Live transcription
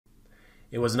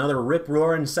It was another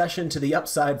rip-roaring session to the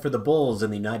upside for the bulls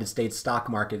in the United States stock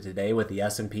market today, with the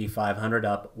S&P 500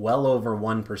 up well over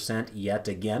 1% yet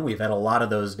again. We've had a lot of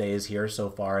those days here so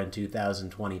far in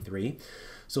 2023.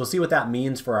 So we'll see what that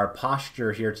means for our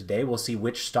posture here today. We'll see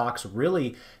which stocks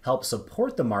really help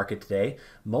support the market today.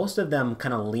 Most of them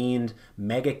kind of leaned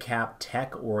mega cap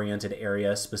tech-oriented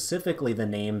areas, specifically the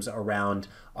names around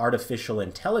artificial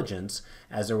intelligence,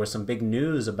 as there was some big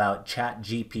news about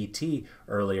ChatGPT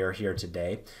earlier here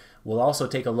today. We'll also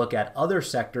take a look at other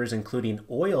sectors, including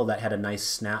oil, that had a nice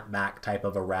snapback type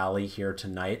of a rally here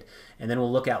tonight. And then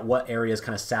we'll look at what areas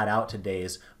kind of sat out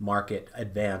today's market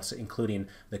advance, including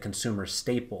the consumer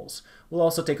staples. We'll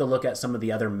also take a look at some of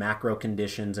the other macro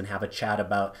conditions and have a chat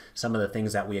about some of the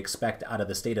things that we expect out of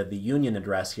the State of the Union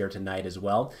address here tonight as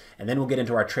well. And then we'll get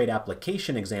into our trade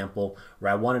application example,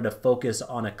 where I wanted to focus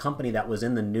on a company that was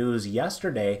in the news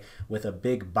yesterday with a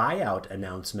big buyout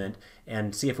announcement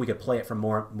and see if we could play it from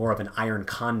more of an iron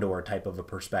condor type of a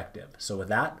perspective. So with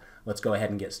that, let's go ahead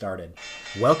and get started.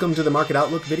 Welcome to the Market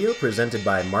Outlook video presented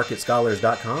by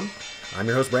MarketScholars.com. I'm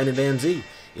your host, Brandon Van Zee.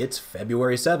 It's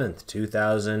February 7th,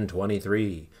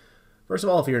 2023. First of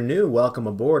all, if you're new, welcome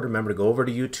aboard. Remember to go over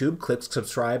to YouTube, click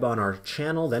subscribe on our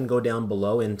channel, then go down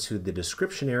below into the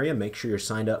description area. Make sure you're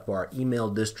signed up for our email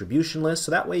distribution list,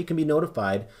 so that way you can be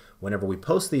notified whenever we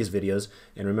post these videos.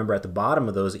 And remember, at the bottom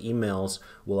of those emails,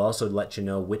 we'll also let you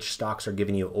know which stocks are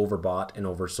giving you overbought and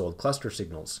oversold cluster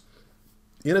signals.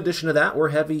 In addition to that, we're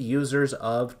heavy users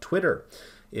of Twitter.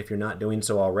 If you're not doing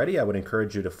so already, I would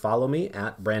encourage you to follow me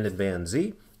at Brandon Van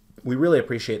Zee. We really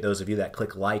appreciate those of you that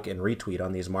click like and retweet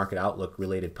on these Market Outlook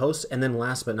related posts. And then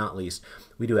last but not least,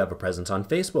 we do have a presence on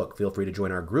Facebook. Feel free to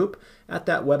join our group at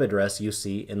that web address you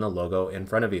see in the logo in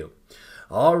front of you.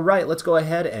 All right, let's go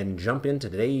ahead and jump into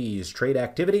today's trade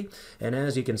activity. And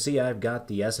as you can see, I've got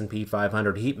the S&P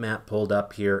 500 heat map pulled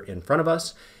up here in front of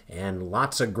us, and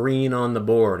lots of green on the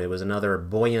board. It was another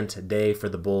buoyant day for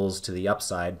the bulls to the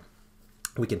upside.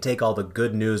 We can take all the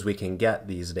good news we can get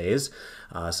these days.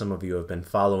 Some of you have been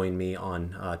following me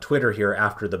on Twitter here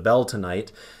after the bell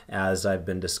tonight, as I've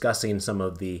been discussing some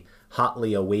of the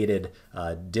hotly awaited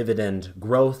dividend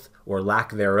growth or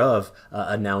lack thereof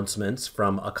announcements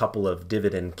from a couple of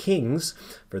dividend kings.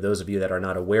 For those of you that are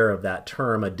not aware of that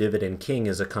term, a dividend king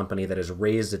is a company that has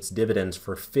raised its dividends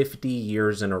for 50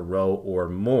 years in a row or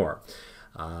more.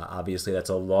 Obviously, that's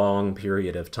a long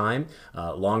period of time,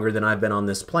 longer than I've been on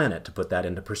this planet, to put that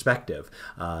into perspective.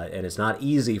 And it's not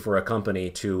easy for a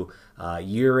company to,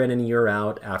 year in and year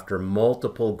out, after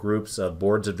multiple groups of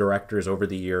boards of directors over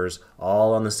the years,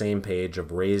 all on the same page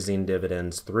of raising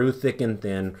dividends through thick and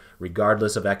thin,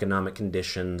 regardless of economic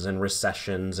conditions and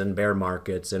recessions and bear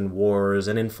markets and wars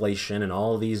and inflation and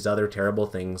all these other terrible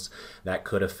things that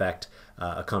could affect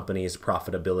a company's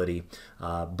profitability.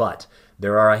 But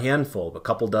there are a handful, a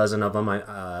couple dozen of them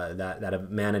that have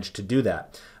managed to do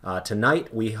that.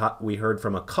 Tonight, we heard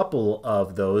from a couple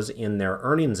of those in their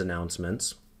earnings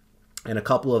announcements, and a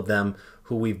couple of them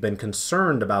who we've been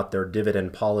concerned about their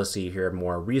dividend policy here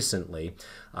more recently.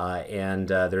 And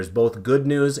there's both good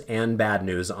news and bad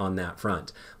news on that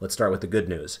front. Let's start with the good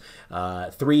news.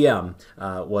 3M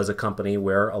was a company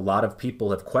where a lot of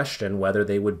people have questioned whether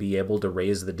they would be able to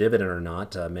raise the dividend or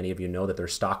not. Many of you know that their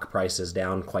stock price is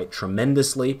down quite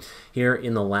tremendously here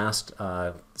in the last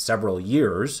several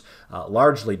years,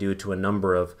 largely due to a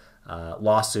number of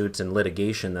lawsuits and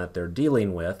litigation that they're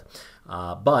dealing with.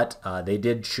 But they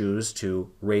did choose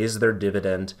to raise their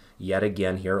dividend yet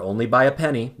again here, only by a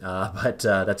penny, but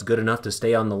that's good enough to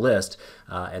stay on the list,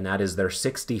 and that is their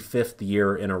 65th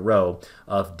year in a row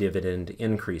of dividend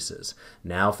increases.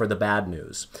 Now for the bad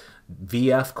news.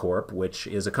 VF Corp, which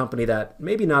is a company that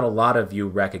maybe not a lot of you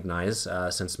recognize,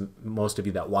 since most of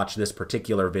you that watch this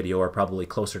particular video are probably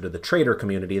closer to the trader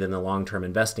community than the long-term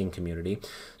investing community.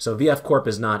 So VF Corp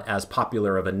is not as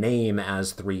popular of a name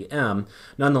as 3M.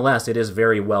 Nonetheless, it is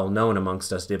very well known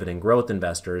amongst us dividend growth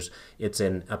investors. It's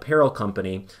an apparel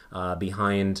company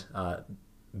behind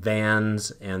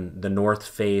Vans and the North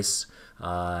Face,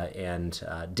 and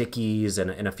Dickies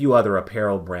and a few other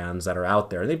apparel brands that are out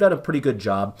there. They've done a pretty good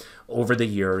job over the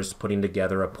years putting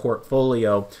together a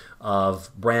portfolio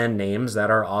of brand names that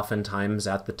are oftentimes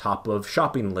at the top of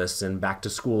shopping lists in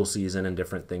back-to-school season and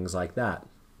different things like that.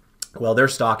 Well, their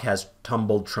stock has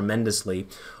tumbled tremendously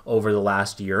over the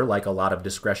last year, like a lot of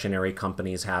discretionary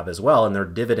companies have as well, and their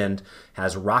dividend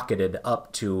has rocketed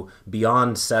up to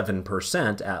beyond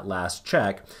 7% at last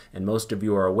check. And most of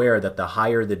you are aware that the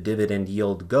higher the dividend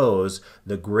yield goes,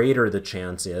 the greater the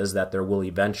chance is that there will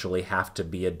eventually have to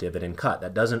be a dividend cut.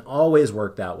 That doesn't always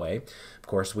work that way. Of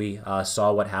course, we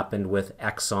saw what happened with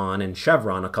Exxon and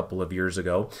Chevron a couple of years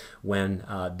ago when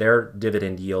their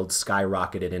dividend yield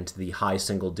skyrocketed into the high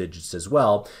single digits as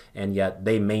well, and yet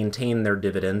they maintained their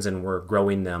dividends and were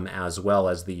growing them as well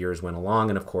as the years went along.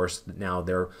 And of course, now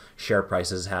their share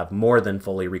prices have more than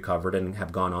fully recovered and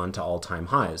have gone on to all-time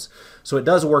highs. So it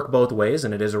does work both ways,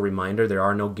 and it is a reminder there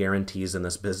are no guarantees in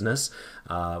this business.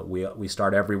 We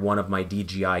start every one of my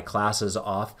DGI classes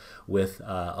off with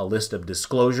a list of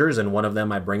disclosures, and one of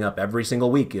them I bring up every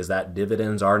single week is that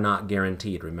dividends are not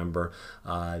guaranteed. Remember,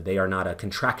 they are not a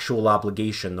contractual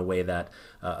obligation the way that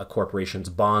a corporation's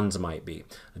bonds might be.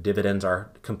 Dividends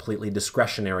are completely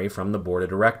discretionary from the board of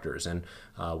directors, and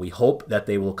we hope that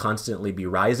they will constantly be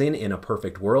rising in a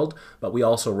perfect world, but we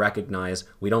also recognize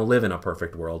we don't live in a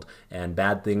perfect world, and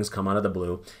bad things come out of the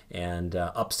blue and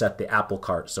upset the apple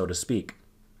cart, so to speak.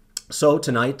 So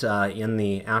tonight, in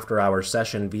the after-hours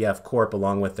session, VF Corp,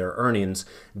 along with their earnings,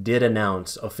 did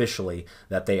announce officially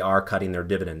that they are cutting their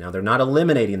dividend. Now, they're not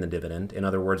eliminating the dividend. In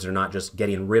other words, they're not just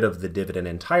getting rid of the dividend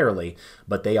entirely,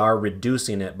 but they are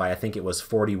reducing it by, I think it was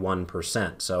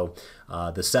 41%. So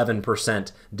the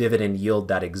 7% dividend yield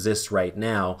that exists right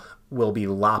now will be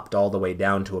lopped all the way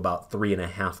down to about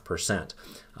 3.5%.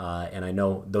 And I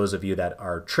know those of you that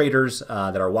are traders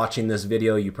that are watching this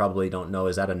video, you probably don't know,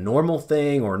 is that a normal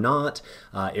thing or not?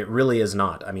 It really is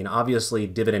not. I mean, obviously,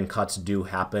 dividend cuts do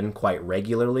happen quite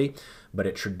regularly, but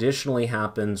it traditionally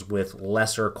happens with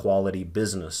lesser quality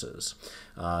businesses.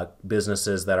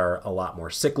 Businesses that are a lot more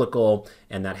cyclical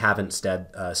and that haven't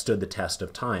stood the test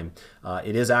of time.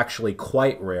 It is actually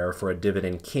quite rare for a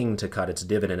dividend king to cut its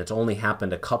dividend. It's only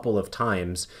happened a couple of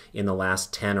times in the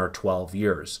last 10 or 12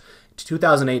 years.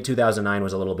 2008, 2009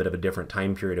 was a little bit of a different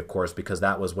time period, of course, because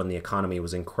that was when the economy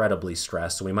was incredibly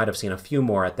stressed. So we might have seen a few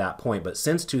more at that point. But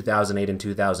since 2008 and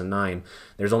 2009,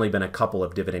 there's only been a couple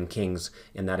of dividend kings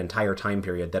in that entire time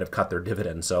period that have cut their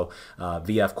dividends. So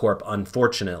VF Corp,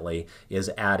 unfortunately,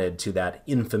 is added to that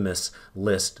infamous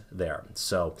list there.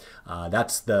 So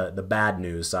that's the bad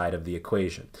news side of the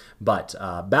equation. But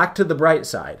back to the bright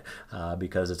side,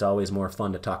 because it's always more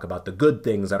fun to talk about the good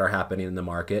things that are happening in the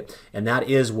market. And that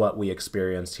is what we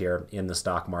experienced here in the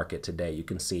stock market today. You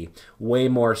can see way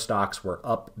more stocks were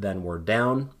up than were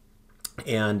down.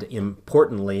 And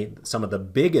importantly, some of the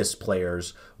biggest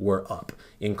players were up,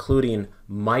 including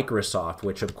Microsoft,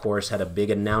 which of course had a big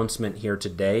announcement here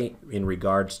today in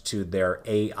regards to their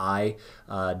AI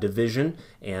division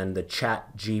and the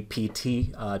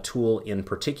ChatGPT tool in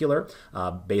particular,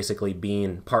 basically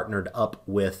being partnered up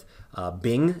with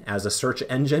Bing as a search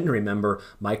engine. Remember,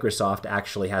 Microsoft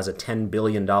actually has a $10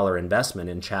 billion investment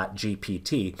in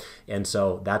ChatGPT, and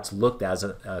so that's looked as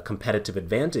a competitive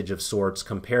advantage of sorts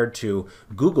compared to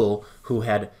Google, who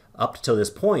had up to this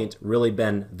point really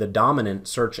been the dominant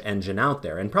search engine out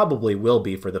there, and probably will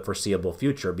be for the foreseeable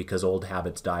future because old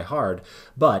habits die hard.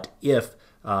 But if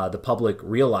the public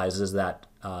realizes that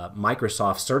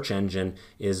Microsoft's search engine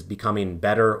is becoming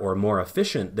better or more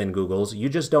efficient than Google's, you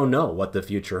just don't know what the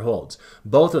future holds.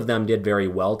 Both of them did very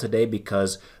well today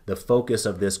because the focus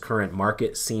of this current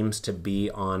market seems to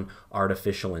be on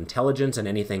artificial intelligence, and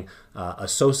anything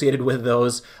associated with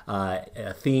those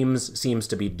themes seems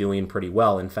to be doing pretty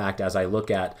well. In fact, as I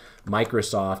look at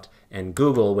Microsoft and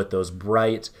Google with those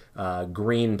bright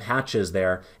green patches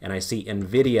there, and I see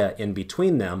NVIDIA in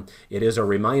between them, it is a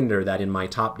reminder that in my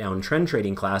top-down trend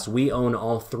trading class, we own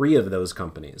all three of those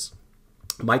companies.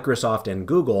 Microsoft and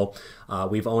Google,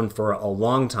 we've owned for a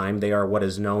long time. They are what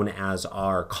is known as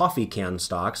our coffee can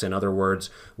stocks. In other words,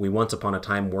 we once upon a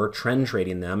time were trend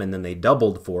trading them, and then they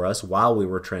doubled for us while we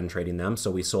were trend trading them.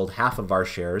 So we sold half of our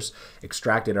shares,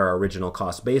 extracted our original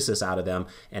cost basis out of them,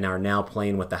 and are now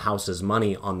playing with the house's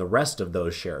money on the rest of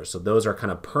those shares. So those are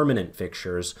kind of permanent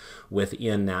fixtures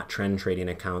within that trend trading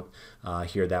account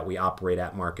here that we operate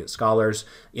at Market Scholars.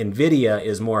 NVIDIA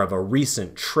is more of a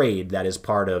recent trade that is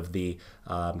part of the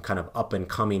kind of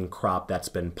up-and-coming crop that's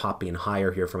been popping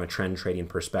higher here from a trend trading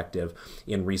perspective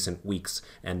in recent weeks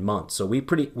and months. So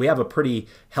we have a pretty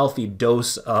healthy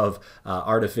dose of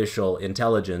artificial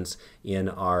intelligence in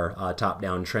our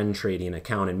top-down trend trading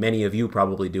account, and many of you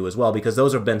probably do as well, because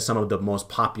those have been some of the most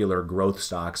popular growth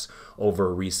stocks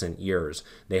over recent years.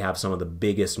 They have some of the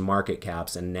biggest market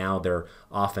caps, and now they're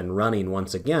off and running stunning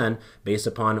once again, based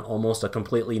upon almost a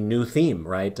completely new theme,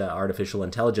 right? Artificial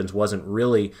intelligence wasn't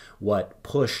really what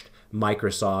pushed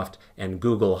Microsoft and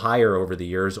Google higher over the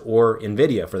years, or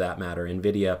NVIDIA for that matter.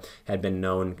 NVIDIA had been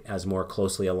known as more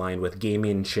closely aligned with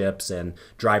gaming chips and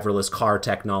driverless car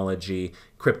technology,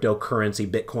 cryptocurrency,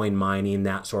 Bitcoin mining,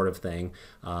 that sort of thing.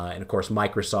 And of course,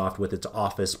 Microsoft with its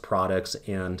Office products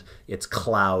and its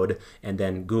cloud, and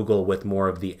then Google with more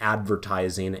of the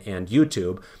advertising and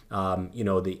YouTube. You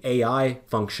know, the AI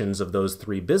functions of those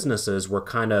three businesses were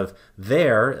kind of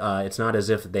there. It's not as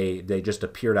if they just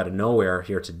appeared out of nowhere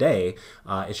here today.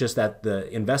 It's just that the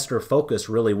investor focus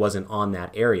really wasn't on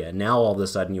that area. Now all of a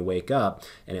sudden you wake up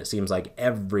and it seems like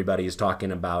everybody's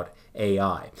talking about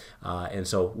AI. And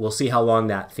so we'll see how long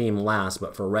that theme lasts,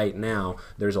 but for right now,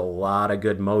 there's a lot of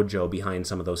good mojo behind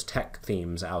some of those tech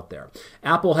themes out there.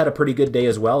 Apple had a pretty good day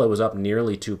as well. It was up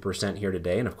nearly 2% here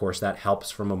today, and of course that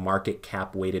helps from a market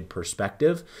cap weighted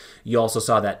perspective. You also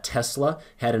saw that Tesla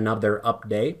had another up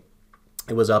day.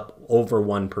 It was up over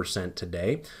 1%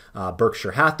 today.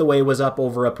 Berkshire Hathaway was up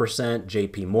over 1%.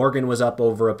 JP Morgan was up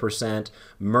over 1%.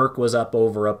 Merck was up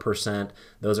over 1%.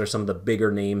 Those are some of the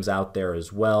bigger names out there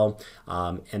as well.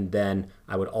 And then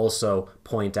I would also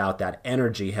point out that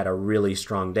energy had a really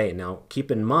strong day. Now,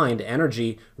 keep in mind,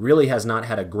 energy really has not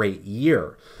had a great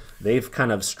year. They've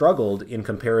kind of struggled in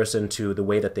comparison to the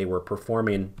way that they were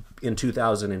performing in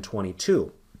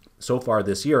 2022. So far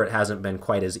this year, it hasn't been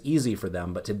quite as easy for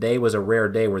them, but today was a rare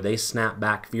day where they snapped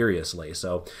back furiously.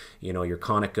 So, you know, your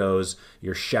Conocos,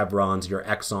 your Chevrons, your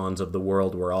Exxons of the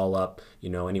world were all up, you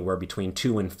know, anywhere between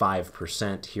 2 and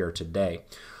 5% here today.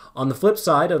 On the flip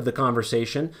side of the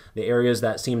conversation, the areas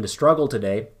that seem to struggle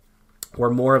today were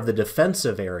more of the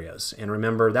defensive areas. And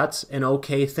remember, that's an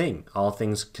okay thing, all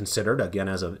things considered. Again,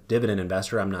 as a dividend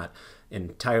investor, I'm not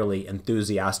entirely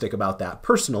enthusiastic about that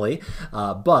personally,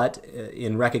 but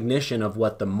in recognition of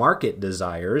what the market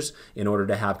desires in order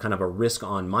to have kind of a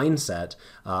risk-on mindset,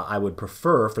 I would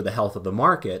prefer for the health of the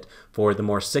market for the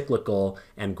more cyclical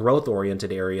and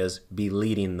growth-oriented areas be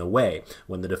leading the way.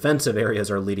 When the defensive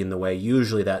areas are leading the way,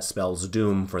 usually that spells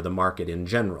doom for the market in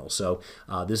general. So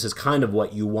this is kind of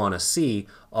what you want to see,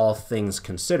 all things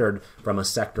considered, from a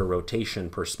sector rotation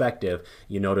perspective.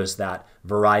 You notice that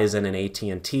Verizon and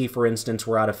AT&T, for instance,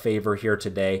 were out of favor here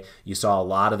today. You saw a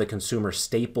lot of the consumer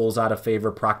staples out of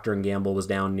favor. Procter & Gamble was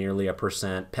down nearly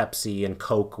 1%. Pepsi and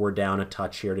Coke were down a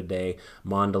touch here today.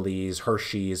 Mondelez,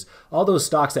 Hershey's, all those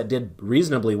stocks that did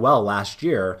reasonably well last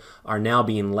year are now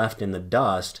being left in the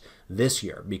dust this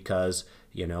year because,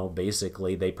 you know,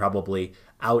 basically they probably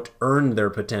out-earned their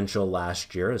potential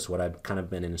last year. Is what I've kind of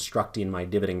been instructing my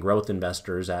dividend growth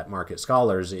investors at Market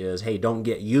Scholars is, hey, don't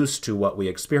get used to what we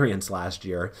experienced last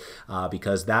year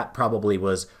because that probably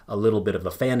was a little bit of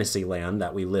a fantasy land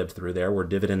that we lived through there, where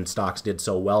dividend stocks did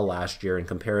so well last year in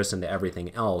comparison to everything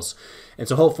else. And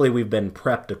so hopefully we've been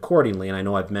prepped accordingly, and I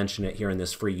know I've mentioned it here in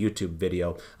this free YouTube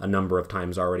video a number of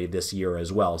times already this year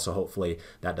as well, so hopefully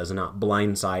that does not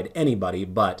blindside anybody,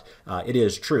 but it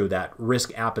is true that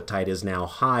risk appetite is now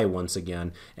high once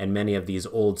again, and many of these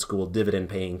old school dividend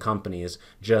paying companies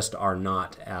just are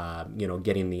not you know,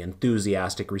 getting the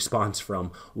enthusiastic response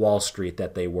from Wall Street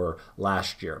that they were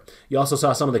last year. You also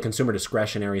saw some of the consumer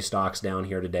discretionary stocks down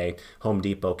here today. Home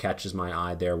Depot catches my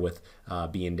eye there with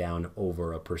being down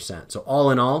over 1%. So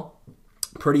all in all,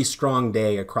 pretty strong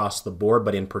day across the board,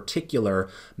 but in particular,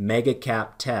 mega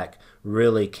cap tech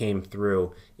really came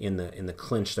through in the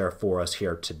clinch there for us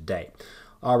here today.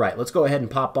 All right, let's go ahead and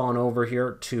pop on over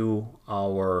here to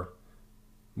our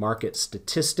market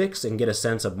statistics and get a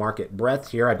sense of market breadth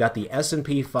here. I've got the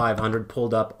S&P 500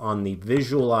 pulled up on the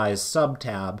Visualize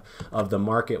sub-tab of the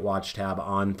Market Watch tab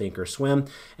on Thinkorswim,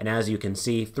 and as you can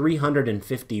see,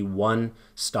 351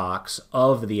 stocks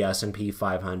of the S&P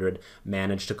 500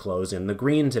 managed to close in the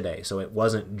green today. So it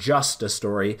wasn't just a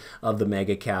story of the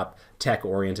mega cap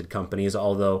tech-oriented companies,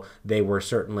 although they were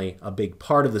certainly a big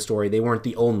part of the story. They weren't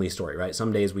the only story, right?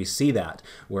 Some days we see that,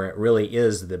 where it really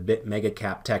is the mega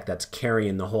cap tech that's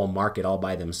carrying the whole market all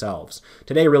by themselves.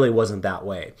 Today really wasn't that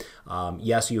way.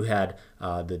 Yes, you had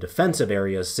the defensive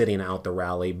areas sitting out the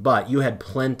rally, but you had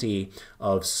plenty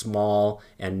of small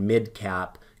and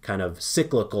mid-cap kind of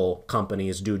cyclical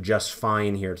companies do just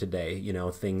fine here today. You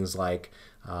know, things like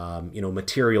you know,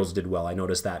 materials did well. I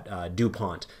noticed that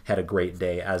DuPont had a great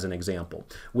day as an example.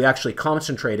 We actually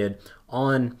concentrated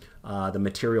on the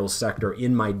materials sector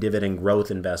in my dividend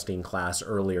growth investing class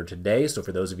earlier today. So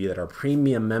for those of you that are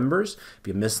premium members, if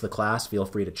you missed the class, feel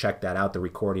free to check that out. The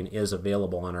recording is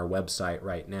available on our website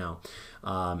right now.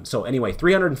 So anyway,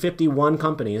 351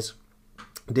 companies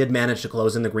did manage to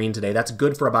close in the green today. That's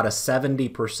good for about a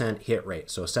 70% hit rate.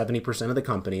 So 70% of the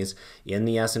companies in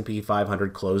the S&P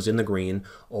 500 closed in the green,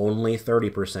 only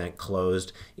 30%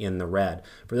 closed in the red.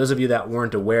 For those of you that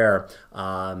weren't aware,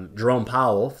 Jerome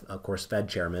Powell, of course Fed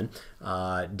chairman,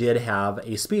 did have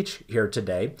a speech here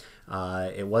today.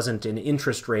 It wasn't an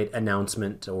interest rate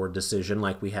announcement or decision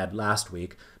like we had last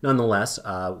week. Nonetheless,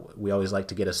 we always like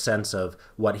to get a sense of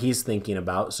what he's thinking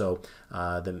about. So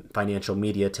the financial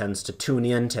media tends to tune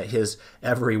in to his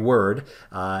every word.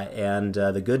 And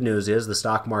the good news is the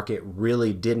stock market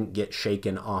really didn't get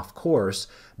shaken off course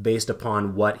based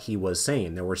upon what he was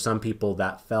saying. There were some people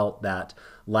that felt that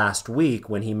last week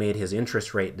when he made his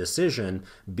interest rate decision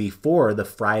before the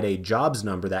Friday jobs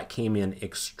number that came in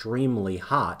extremely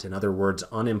hot. In other words,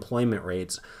 unemployment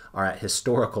rates are at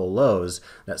historical lows,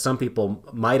 that some people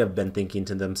might have been thinking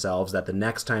to themselves that the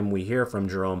next time we hear from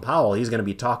Jerome Powell, he's going to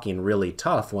be talking really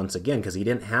tough once again because he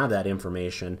didn't have that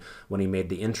information when he made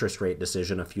the interest rate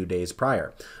decision a few days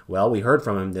prior. Well, we heard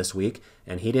from him this week,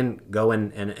 and he didn't go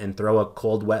and throw a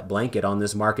cold, wet blanket on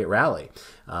this market rally.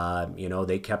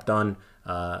 They kept on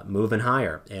moving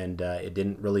higher, and it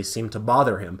didn't really seem to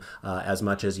bother him as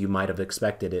much as you might have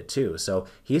expected it to. So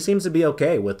he seems to be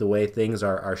okay with the way things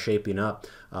are shaping up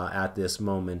at this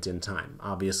moment in time.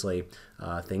 Obviously,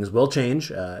 things will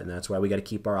change, and that's why we got to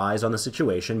keep our eyes on the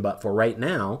situation. But for right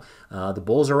now, the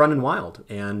bulls are running wild,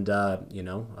 and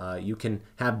you can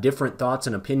have different thoughts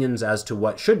and opinions as to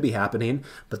what should be happening.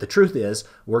 But the truth is,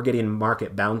 we're getting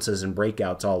market bounces and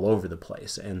breakouts all over the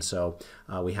place, and so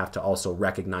we have to also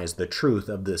recognize the truth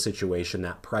of the situation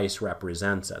that price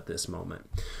represents at this moment.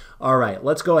 All right,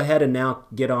 let's go ahead and now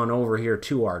get on over here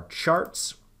to our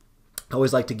charts. I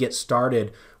always like to get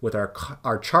started with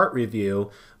our chart review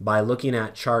by looking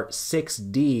at chart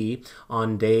 6D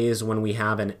on days when we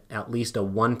have at least a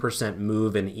 1%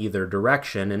 move in either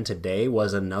direction, and today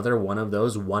was another one of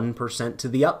those 1% to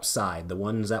the upside, the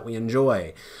ones that we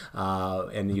enjoy.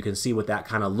 And you can see what that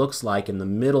kind of looks like in the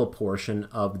middle portion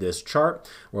of this chart,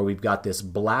 where we've got this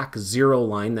black zero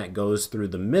line that goes through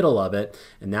the middle of it,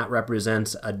 and that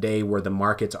represents a day where the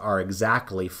markets are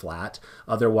exactly flat.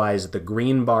 Otherwise, the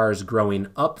green bars growing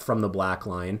up from the black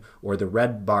line or the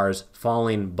red bars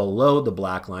falling below the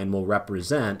black line will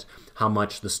represent how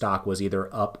much the stock was either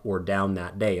up or down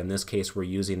that day. In this case, we're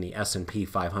using the S&P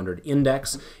 500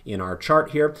 index in our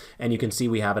chart here, and you can see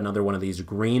we have another one of these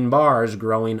green bars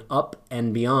growing up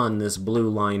and beyond this blue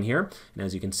line here. And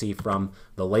as you can see from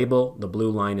the label, the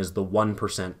blue line is the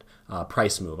 1%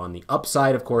 price move. On the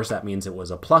upside, of course, that means it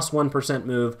was a plus 1%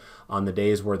 move. On the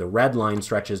days where the red line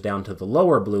stretches down to the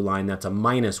lower blue line, that's a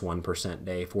minus 1%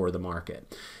 day for the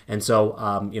market. And so,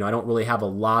 I don't really have a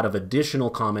lot of additional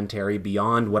commentary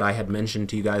beyond what I had mentioned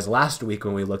to you guys last week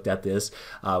when we looked at this,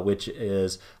 which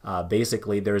is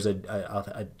basically there's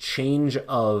a change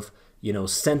of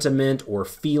sentiment or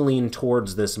feeling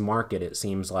towards this market, it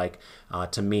seems like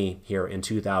to me here in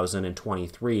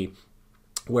 2023,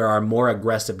 where our more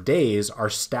aggressive days are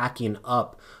stacking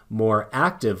up more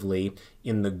actively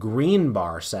in the green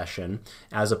bar session,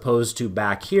 as opposed to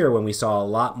back here when we saw a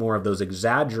lot more of those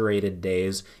exaggerated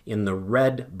days in the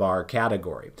red bar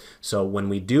category. So when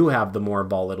we do have the more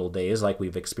volatile days like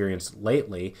we've experienced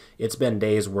lately, it's been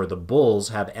days where the bulls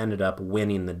have ended up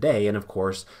winning the day, and of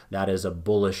course that is a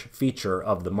bullish feature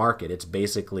of the market. It's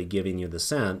basically giving you the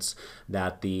sense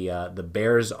that the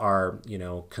bears are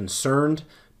concerned,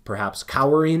 perhaps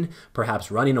cowering, perhaps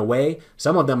running away.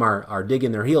 Some of them are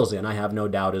digging their heels in, I have no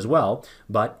doubt as well.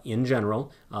 But in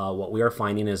general, what we are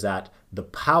finding is that the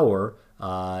power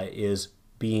is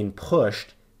being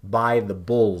pushed by the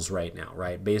bulls right now,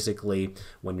 right? Basically,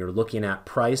 when you're looking at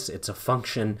price, it's a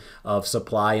function of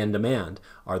supply and demand.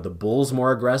 Are the bulls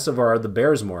more aggressive or are the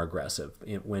bears more aggressive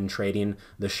when trading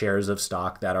the shares of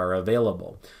stock that are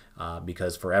available?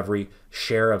 Because for every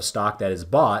share of stock that is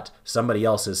bought, somebody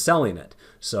else is selling it.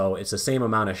 So it's the same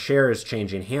amount of shares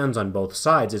changing hands on both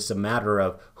sides. It's a matter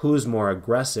of who's more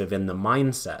aggressive in the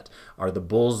mindset. Are the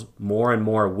bulls more and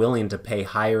more willing to pay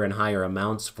higher and higher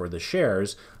amounts for the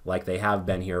shares like they have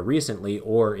been here recently,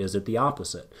 or is it the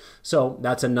opposite? So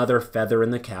that's another feather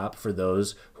in the cap for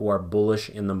those who are bullish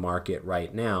in the market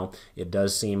right now. It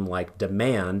does seem like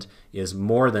demand is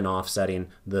more than offsetting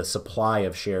the supply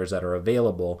of shares that are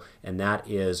available, and that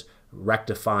is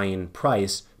rectifying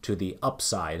price to the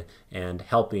upside and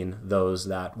helping those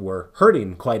that were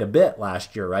hurting quite a bit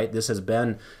last year, right? This has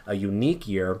been a unique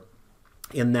year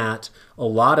in that a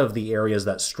lot of the areas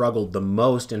that struggled the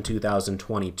most in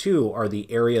 2022 are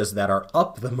the areas that are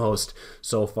up the most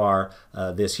so far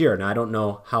this year. Now, I don't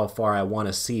know how far I want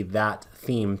to see that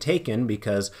theme taken,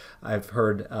 because I've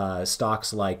heard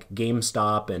stocks like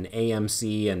GameStop and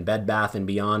AMC and Bed Bath &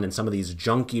 Beyond and some of these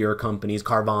junkier companies,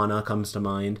 Carvana comes to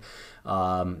mind,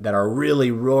 that are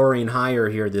really roaring higher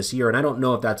here this year. And I don't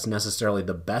know if that's necessarily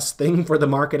the best thing for the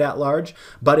market at large,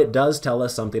 but it does tell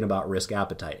us something about risk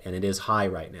appetite, and it is high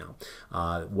right now.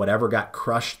 Whatever got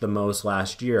crushed the most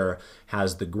last year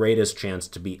has the greatest chance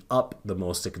to be up the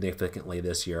most significantly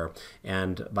this year,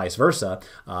 and vice versa.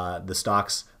 The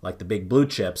stocks like the big blue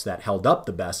chips that held up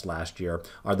the best last year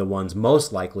are the ones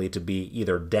most likely to be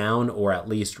either down or at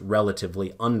least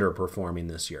relatively underperforming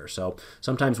this year. So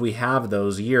sometimes we have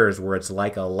those years where it's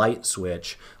like a light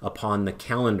switch upon the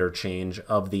calendar change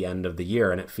of the end of the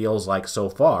year, and it feels like so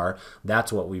far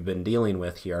that's what we've been dealing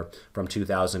with here from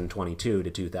 2022 to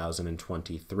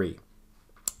 2023.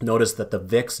 Notice that the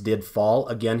VIX did fall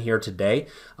again here today.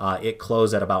 It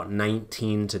closed at about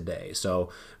 19 today. So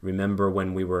remember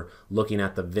when we were looking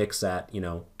at the VIX at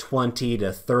 20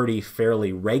 to 30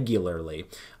 fairly regularly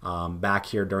back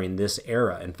here during this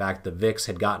era. In fact, the VIX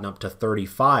had gotten up to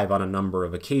 35 on a number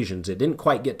of occasions. It didn't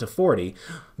quite get to 40,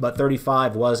 but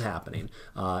 35 was happening.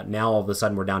 Now all of a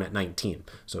sudden we're down at 19.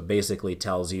 So it basically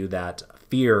tells you that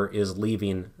fear is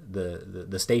leaving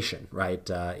the station, right?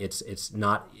 It's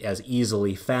not as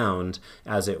easily found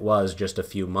as it was just a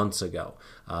few months ago.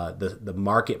 The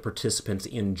market participants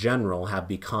in general have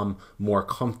become more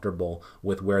comfortable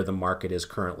with where the market is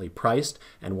currently priced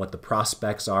and what the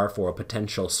prospects are for a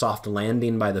potential soft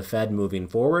landing by the Fed moving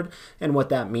forward, and what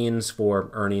that means for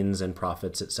earnings and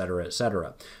profits, et cetera, et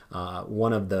cetera.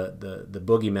 One of the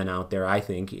boogeymen out there, I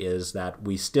think, is that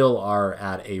we still are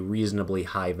at a reasonably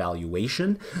high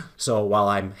valuation. So while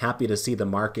I'm happy to see the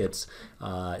markets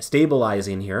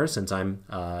stabilizing here, since I'm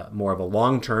more of a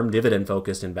long-term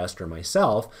dividend-focused investor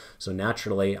myself, so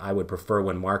naturally I would prefer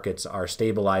when markets are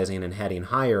stabilizing and heading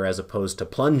higher as opposed to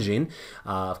plunging.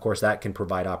 Of course, that can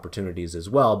provide opportunities as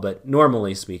well, but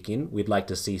normally speaking, we'd like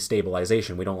to see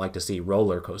stabilization. We don't like to see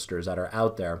roller coasters that are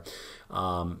out there.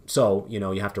 So,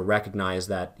 you have to recognize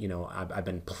that, I've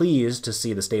been pleased to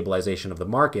see the stabilization of the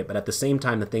market, but at the same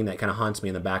time, the thing that kind of haunts me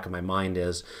in the back of my mind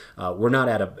is we're not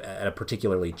at a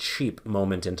particularly cheap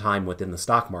moment in time within the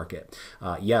stock market.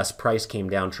 Yes, price came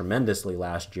down tremendously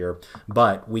last year,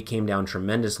 but we came down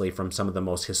tremendously from some of the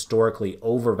most historically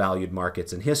overvalued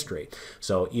markets in history.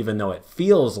 So even though it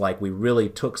feels like we really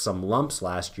took some lumps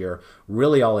last year,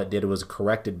 really all it did was a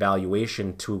corrected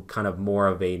valuation to kind of more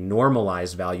of a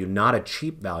normalized value, not a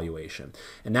cheap valuation.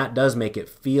 And that does make it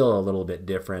feel a little bit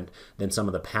different than some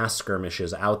of the past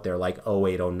skirmishes out there like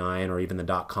 08, 09, or even the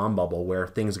dot-com bubble, where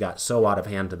things got so out of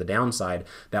hand to the downside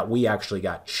that we actually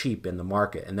got cheap in the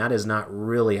market. And that is not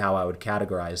really how I would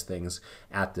categorize things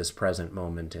at this present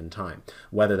moment in time.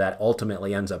 Whether that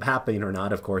ultimately ends up happening or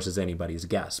not, of course, is anybody's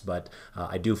guess. But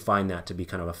I do find that to be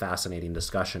kind of a fascinating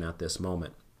discussion at this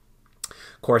moment.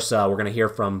 Of course, we're going to hear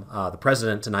from the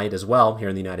president tonight as well here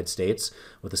in the United States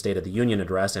with the State of the Union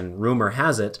address, and rumor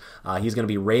has it he's going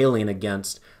to be railing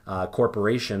against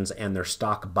corporations and their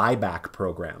stock buyback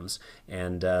programs.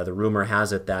 And the rumor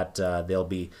has it that they'll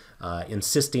be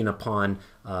insisting upon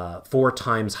 4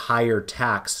 times higher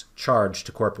tax charged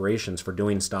to corporations for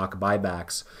doing stock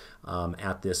buybacks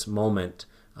at this moment.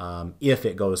 If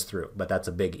it goes through, but that's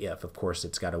a big if. Of course,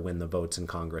 it's got to win the votes in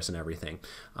Congress and everything.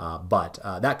 But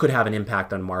that could have an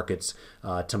impact on markets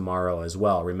tomorrow as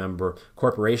well. Remember,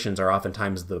 corporations are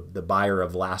oftentimes the buyer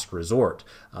of last resort.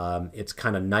 It's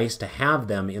kind of nice to have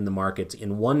them in the markets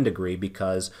in one degree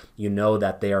because you know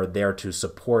that they are there to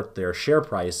support their share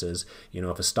prices.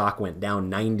 If a stock went down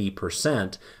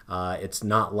 90%, it's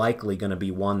not likely going to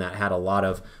be one that had a lot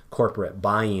of corporate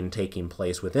buying taking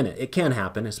place within it. It can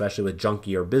happen, especially with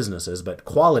junkier businesses, but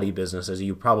quality businesses,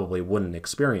 you probably wouldn't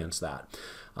experience that.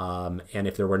 And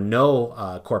if there were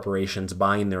no corporations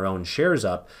buying their own shares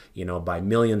up, by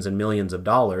millions and millions of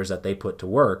dollars that they put to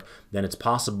work, then it's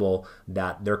possible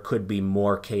that there could be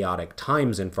more chaotic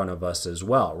times in front of us as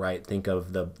well, right? Think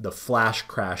of the flash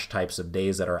crash types of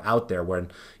days that are out there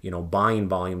when, buying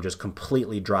volume just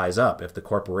completely dries up. If the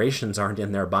corporations aren't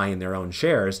in there buying their own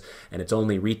shares and it's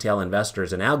only retail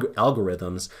investors and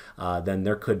algorithms, then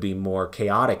there could be more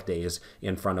chaotic days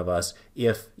in front of us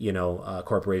if,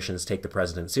 corporations take the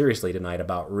president seriously tonight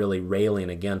about really railing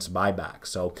against buybacks.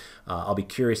 So I'll be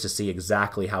curious to see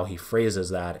exactly how he phrases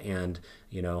that and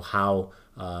how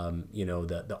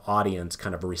the audience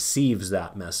kind of receives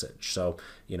that message. So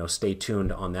stay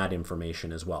tuned on that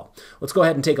information as well. Let's go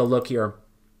ahead and take a look here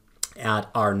at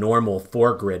our normal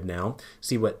 4 grid now,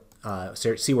 see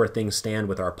where things stand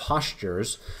with our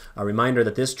postures. A reminder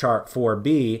that this chart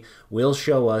 4B will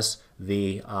show us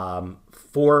the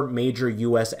 4 major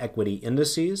U.S. equity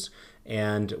indices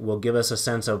and will give us a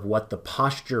sense of what the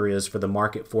posture is for the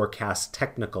market forecast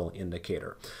technical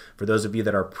indicator. For those of you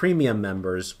that are premium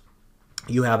members,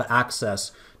 you have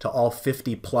access to all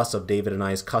 50 plus of David and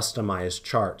I's customized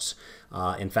charts.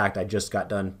 In fact, I just got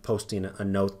done posting a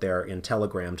note there in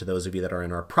Telegram to those of you that are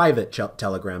in our private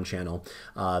Telegram channel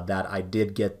that I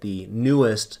did get the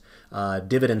newest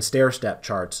dividend stair-step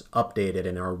charts updated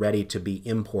and are ready to be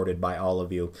imported by all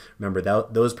of you. Remember,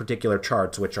 those particular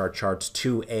charts, which are charts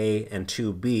 2A and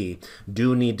 2B,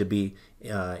 do need to be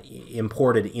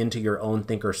imported into your own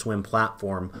Thinkorswim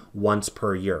platform once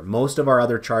per year. Most of our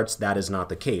other charts, that is not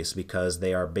the case because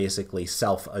they are basically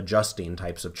self-adjusting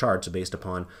types of charts based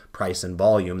upon price and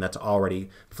volume that's already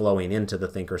flowing into the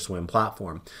Thinkorswim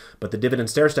platform. But the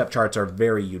dividend stair-step charts are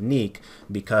very unique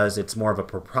because it's more of a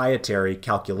proprietary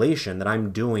calculation that I'm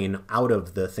doing out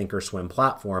of the Thinkorswim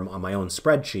platform on my own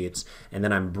spreadsheets, and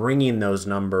then I'm bringing those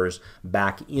numbers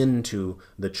back into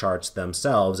the charts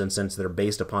themselves. And since they're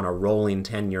based upon a rolling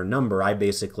 10-year number, I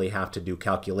basically have to do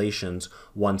calculations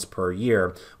once per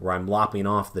year where I'm lopping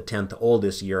off the 10th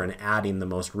oldest year and adding the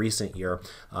most recent year,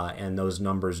 and those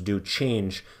numbers do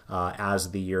change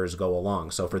as the years go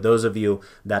along. So for those of you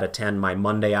that attend my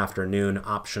Monday afternoon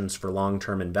Options for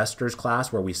Long-Term Investors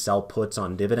class where we sell puts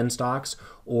on dividend stocks,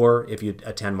 or if you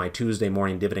attend my Tuesday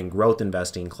morning dividend growth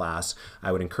investing class,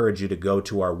 I would encourage you to go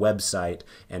to our website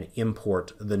and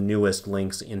import the newest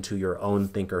links into your own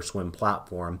Thinkorswim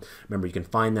platform. Remember, you can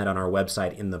find that on our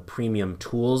website in the Premium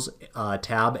Tools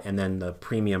tab and then the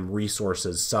Premium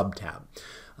Resources sub-tab.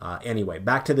 Anyway,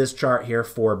 back to this chart here,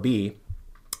 4B.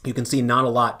 You can see not a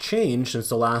lot changed since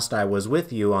the last I was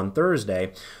with you on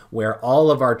Thursday, where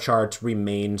all of our charts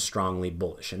remain strongly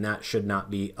bullish, and that should not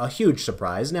be a huge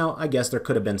surprise. Now, I guess there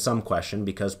could have been some question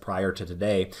because prior to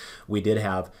today, we did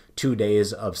have 2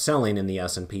 days of selling in the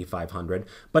S&P 500,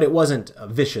 but it wasn't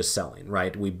vicious selling,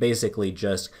 right? We basically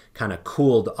just kind of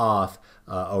cooled off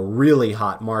a really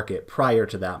hot market prior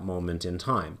to that moment in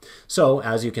time. So,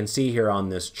 as you can see here on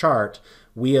this chart,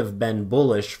 we have been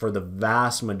bullish for the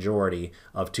vast majority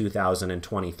of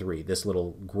 2023. This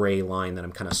little gray line that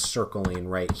I'm kind of circling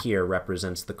right here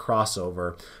represents the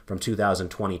crossover from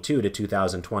 2022 to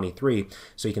 2023.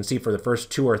 So you can see for the first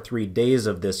 2 or 3 days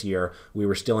of this year, we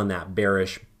were still in that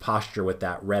bearish posture with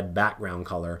that red background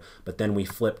color, but then we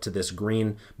flipped to this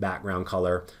green background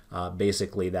color,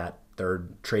 basically that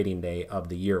third trading day of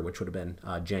the year, which would have been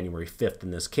January 5th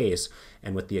in this case.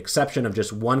 And with the exception of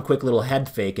just one quick little head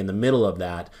fake in the middle of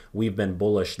that, we've been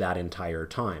bullish that entire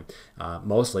time,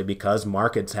 mostly because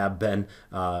markets have been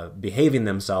behaving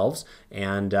themselves.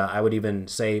 And I would even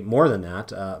say more than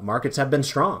that, markets have been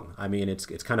strong. I mean, it's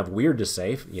kind of weird to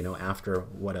say, you know, after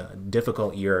what a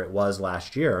difficult year it was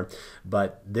last year,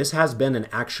 but this has been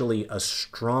actually a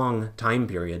strong time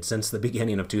period since the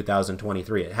beginning of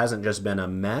 2023. It hasn't just been a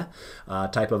meh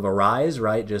type of a rise,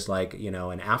 right? Just like, you know,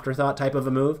 an afterthought type of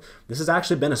a move. This has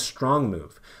actually been a strong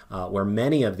move where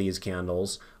many of these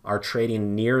candles are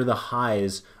trading near the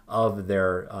highs of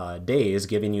their days,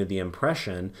 giving you the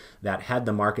impression that had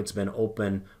the markets been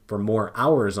open for more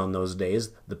hours on those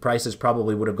days, the prices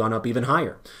probably would have gone up even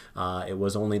higher. It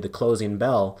was only the closing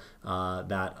bell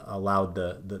that allowed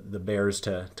the bears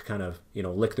to kind of, you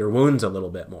know, lick their wounds a little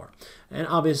bit more. And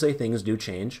obviously things do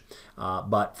change,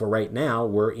 but for right now,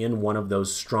 we're in one of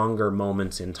those stronger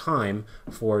moments in time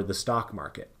for the stock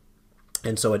market.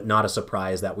 And so it's not a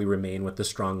surprise that we remain with the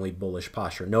strongly bullish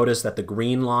posture. Notice that the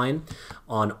green line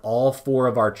on all 4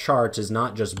 of our charts is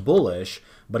not just bullish,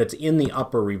 but it's in the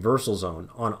upper reversal zone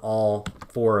on all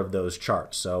 4 of those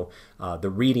charts. So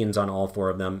the readings on all 4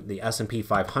 of them, the S&P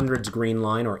 500's green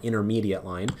line or intermediate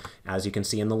line, as you can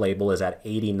see in the label, is at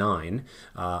 89.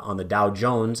 On the Dow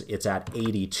Jones, it's at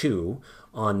 82.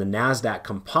 On the NASDAQ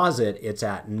Composite, it's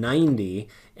at 90,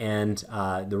 and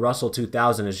the Russell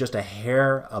 2000 is just a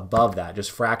hair above that,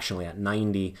 just fractionally at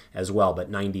 90 as well, but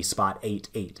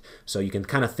 90.88. So you can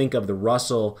kind of think of the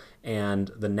Russell and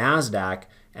the NASDAQ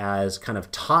as kind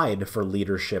of tied for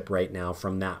leadership right now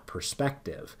from that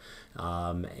perspective.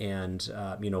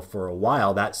 You know, for a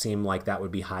while, that seemed like that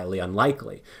would be highly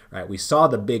unlikely, right? We saw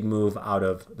the big move out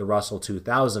of the Russell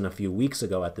 2000 a few weeks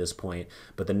ago at this point,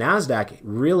 but the NASDAQ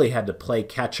really had to play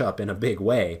catch up in a big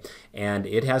way, and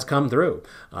it has come through.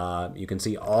 You can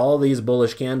see all these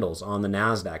bullish candles on the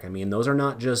NASDAQ. I mean, those are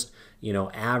not just,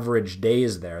 average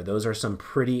days there. Those are some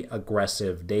pretty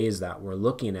aggressive days that we're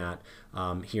looking at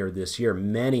here this year.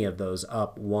 Many of those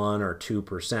up 1 or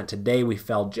 2%. Today we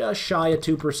fell just shy of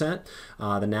 2%.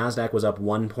 The NASDAQ was up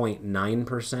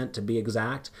 1.9% to be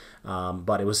exact,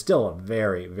 but it was still a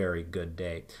very, very good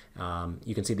day.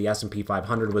 You can see the S&P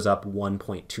 500 was up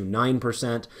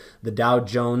 1.29%. The Dow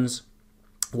Jones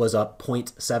was up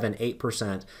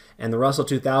 0.78%, and the Russell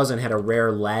 2000 had a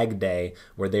rare lag day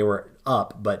where they were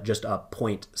up, but just up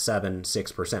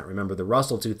 0.76%. Remember, the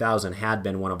Russell 2000 had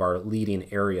been one of our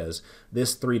leading areas.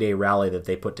 This 3-day rally that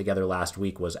they put together last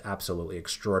week was absolutely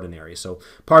extraordinary. So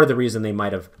part of the reason they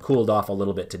might have cooled off a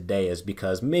little bit today is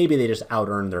because maybe they just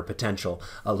out-earned their potential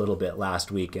a little bit last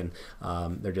week, and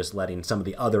they're just letting some of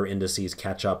the other indices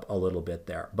catch up a little bit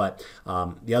there. But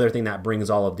the other thing that brings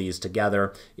all of these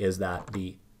together is that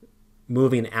the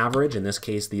moving average, in this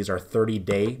case these are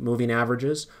 30-day moving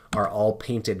averages, are all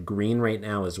painted green right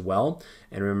now as well.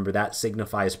 And remember, that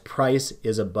signifies price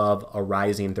is above a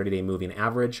rising 30-day moving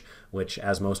average, which,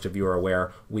 as most of you are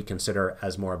aware, we consider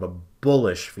as more of a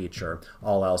bullish feature,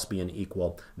 all else being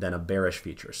equal, than a bearish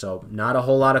feature. So not a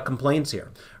whole lot of complaints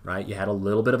here, right? You had a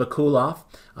little bit of a cool off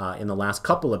in the last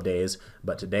couple of days,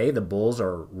 but today the bulls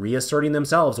are reasserting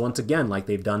themselves once again, like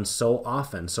they've done so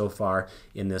often so far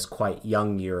in this quite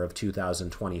young year of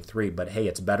 2023. But hey,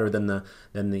 it's better than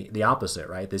the opposite,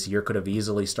 right? This year could have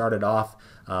easily started off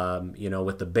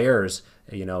with the bears,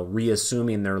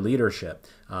 reassuming their leadership.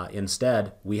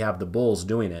 Instead, we have the bulls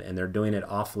doing it, and they're doing it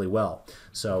awfully well.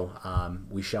 So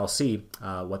we shall see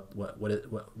what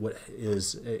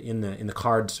is in the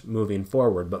cards moving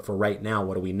forward. But for right now,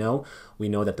 what do we know? We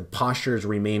know that the postures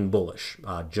remain bullish,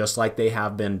 just like they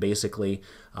have been basically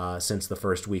since the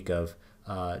first week of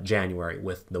January,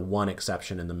 with the one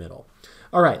exception in the middle.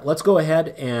 All right, let's go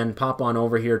ahead and pop on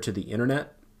over here to the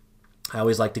internet. I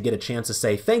always like to get a chance to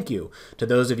say thank you to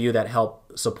those of you that help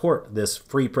support this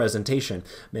free presentation.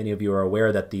 Many of you are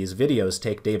aware that these videos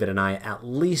take David and I at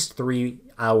least 3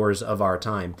 hours of our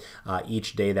time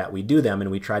each day that we do them, and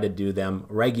we try to do them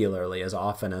regularly, as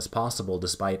often as possible,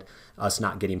 despite us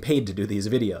not getting paid to do these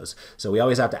videos. So we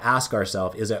always have to ask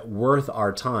ourselves, is it worth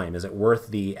our time? Is it worth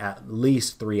the at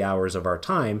least 3 hours of our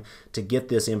time to get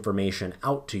this information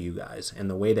out to you guys? And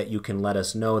the way that you can let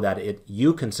us know that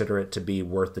you consider it to be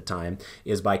worth the time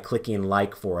is by clicking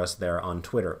like for us there on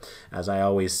Twitter. As I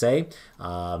always say,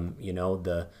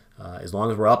 as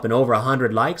long as we're up and over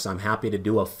 100 likes, I'm happy to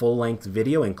do a full-length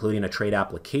video, including a trade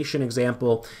application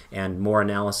example and more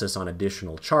analysis on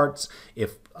additional charts.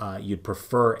 If you'd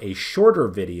prefer a shorter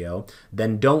video,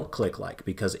 then don't click like,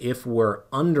 because if we're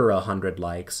under 100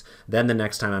 likes, then the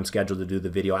next time I'm scheduled to do the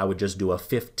video, I would just do a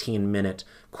 15-minute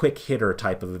quick hitter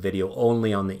type of a video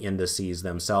only on the indices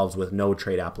themselves with no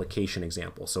trade application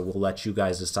example. So we'll let you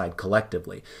guys decide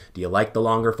collectively. Do you like the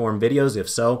longer form videos? If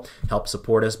so, help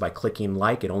support us by clicking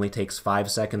like. It only takes 5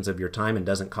 seconds of your time and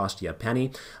doesn't cost you a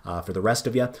penny. For the rest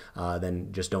of you,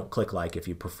 then just don't click like if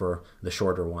you prefer the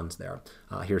shorter ones there.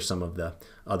 Here's some of the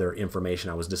other information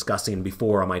I was discussing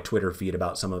before on my Twitter feed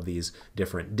about some of these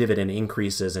different dividend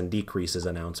increases and decreases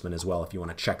announcement as well, if you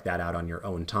want to check that out on your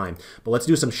own time. But let's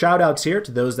do some shout outs here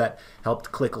to those that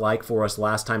helped click like for us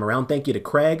last time around. Thank you to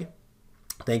Craig.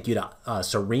 Thank you to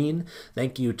Serene.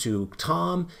 Thank you to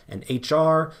Tom and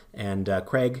HR and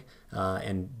Craig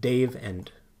and Dave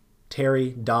and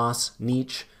Terry, Doss,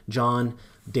 Nietzsche, John,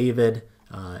 David,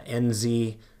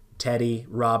 NZ, Teddy,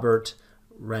 Robert,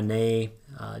 Renee,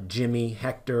 Jimmy,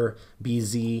 Hector,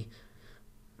 BZ,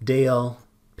 Dale,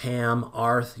 Pam,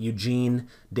 Arth, Eugene,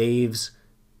 Daves,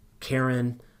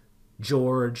 Karen,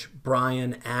 George,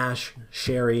 Brian, Ash,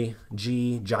 Sherry,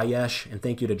 G, Jayesh, and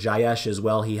thank you to Jayesh as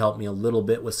well. He helped me a little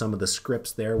bit with some of the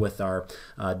scripts there with our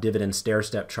dividend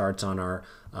stair-step charts on our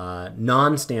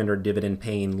non-standard dividend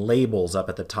paying labels up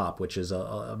at the top, which is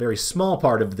a very small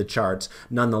part of the charts,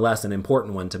 nonetheless an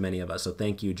important one to many of us. So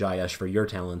thank you, Jayesh, for your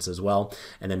talents as well.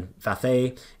 And then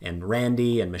Fateh and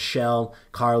Randy and Michelle,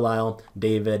 Carlisle,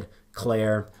 David,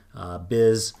 Claire,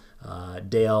 Biz,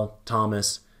 Dale,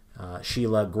 Thomas,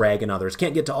 Sheila, Greg, and others.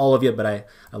 Can't get to all of you, but I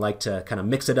like to kind of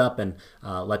mix it up and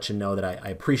let you know that I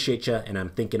appreciate you and I'm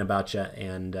thinking about you,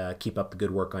 and keep up the good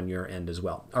work on your end as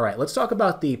well. All right, let's talk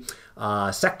about the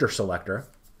sector selector.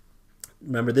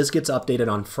 Remember, this gets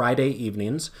updated on Friday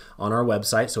evenings on our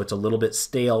website, so it's a little bit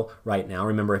stale right now.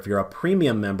 Remember, if you're a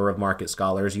premium member of Market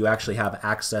Scholars, you actually have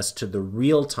access to the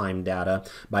real-time data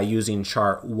by using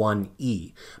chart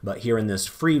 1E. But here in this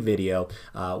free video,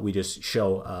 we just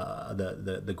show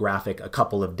the graphic a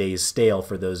couple of days stale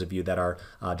for those of you that are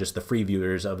just the free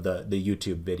viewers of the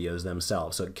YouTube videos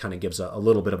themselves. So it kind of gives a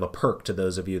little bit of a perk to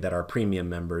those of you that are premium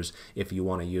members if you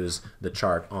want to use the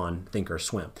chart on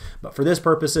Thinkorswim. But for this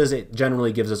purposes, it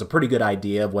generally gives us a pretty good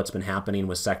idea of what's been happening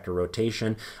with sector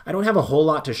rotation. I don't have a whole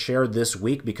lot to share this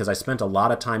week because I spent a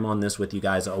lot of time on this with you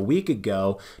guys a week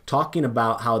ago talking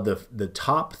about how the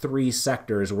top 3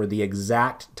 sectors were the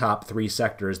exact top 3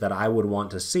 sectors that I would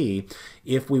want to see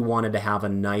if we wanted to have a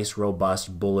nice,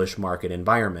 robust, bullish market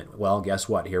environment. Well, guess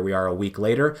what? Here we are a week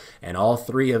later, and all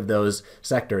 3 of those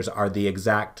sectors are the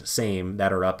exact same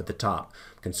that are up at the top.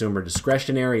 Consumer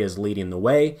discretionary is leading the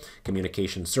way,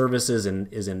 communication services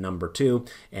is in number 2,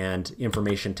 and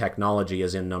information technology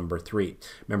is in number 3.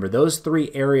 Remember, those 3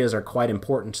 areas are quite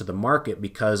important to the market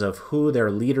because of who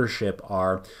their leadership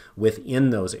are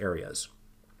within those areas.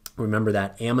 Remember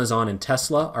that Amazon and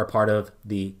Tesla are part of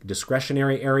the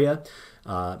discretionary area.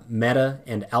 Meta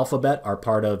and Alphabet are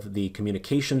part of the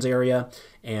communications area,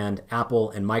 and Apple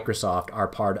and Microsoft are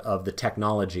part of the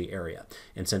technology area.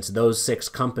 And since those 6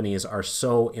 companies are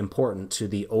so important to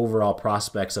the overall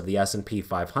prospects of the S&P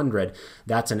 500,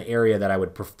 that's an area that I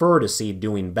would prefer to see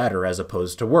doing better as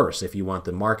opposed to worse. If you want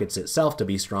the markets itself to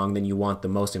be strong, then you want the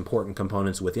most important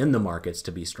components within the markets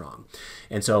to be strong.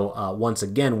 And so once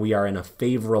again, we are in a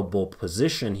favorable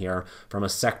position here from a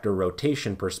sector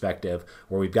rotation perspective,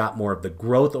 where we've got more of the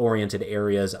growth-oriented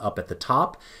areas up at the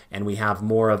top, and we have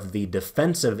more of the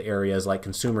defensive areas like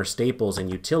consumer staples and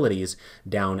utilities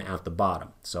down at the bottom.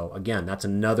 So again, that's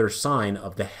another sign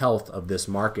of the health of this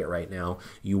market right now.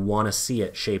 You want to see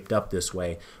it shaped up this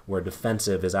way, where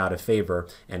defensive is out of favor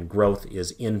and growth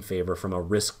is in favor from a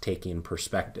risk-taking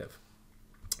perspective.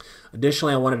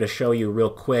 Additionally, I wanted to show you real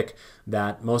quick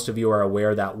that most of you are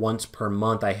aware that once per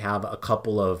month I have a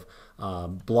couple of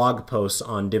blog posts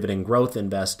on dividend growth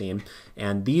investing,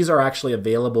 and these are actually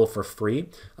available for free,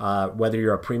 whether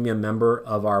you're a premium member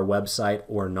of our website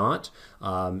or not.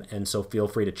 And so feel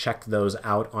free to check those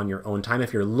out on your own time.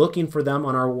 If you're looking for them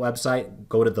on our website,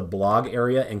 go to the blog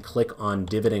area and click on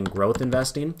dividend growth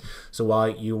investing. So while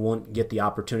you won't get the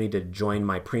opportunity to join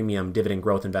my premium dividend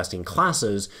growth investing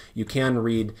classes, you can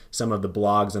read some of the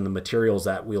blogs and the materials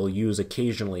that we'll use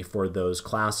occasionally for those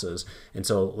classes. And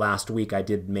so last week I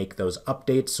did make those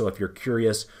updates. So if you're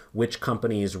curious which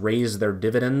companies raised their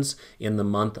dividends in the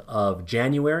month of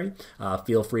January,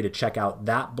 feel free to check out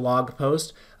that blog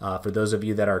post. For those of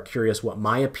you that are curious what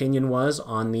my opinion was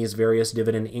on these various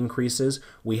dividend increases,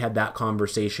 we had that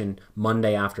conversation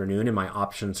Monday afternoon in my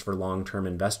Options for Long-Term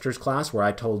Investors class, where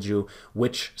I told you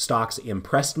which stocks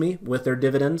impressed me with their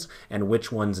dividends and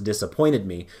which ones disappointed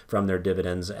me from their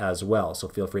dividends as well. So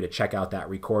feel free to check out that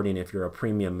recording if you're a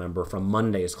premium member from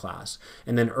Monday's class.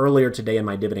 And then earlier today in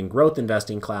my dividend growth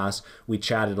investing class, we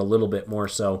chatted a little bit more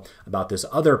so about this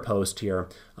other post here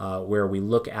where we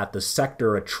look at the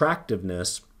sector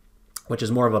attractiveness, which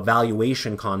is more of a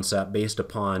valuation concept based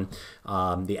upon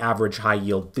the average high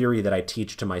yield theory that I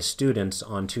teach to my students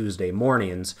on Tuesday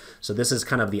mornings. So this is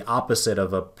kind of the opposite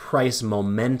of a price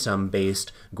momentum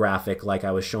based graphic like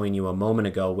I was showing you a moment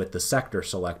ago with the sector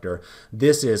selector.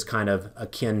 This is kind of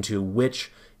akin to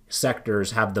which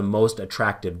sectors have the most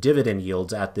attractive dividend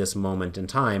yields at this moment in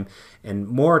time. And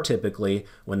more typically,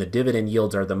 when the dividend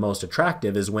yields are the most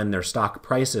attractive is when their stock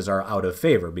prices are out of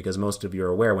favor, because most of you are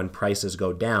aware when prices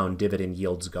go down, dividend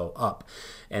yields go up.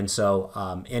 And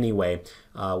so anyway,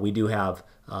 we do have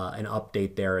an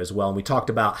update there as well. And we talked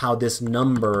about how this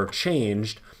number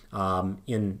changed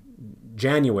in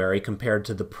January compared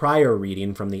to the prior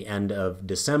reading from the end of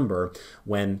December,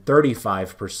 when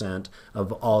 35%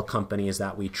 of all companies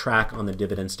that we track on the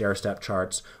dividend stairstep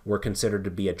charts were considered to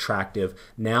be attractive.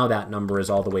 Now that number is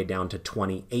all the way down to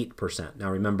 28%. Now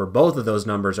remember, both of those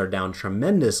numbers are down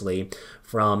tremendously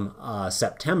from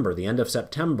September. The end of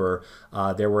September,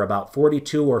 there were about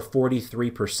 42 or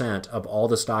 43% of all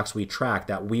the stocks we tracked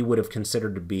that we would have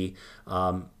considered to be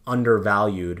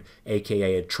undervalued,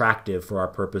 aka attractive for our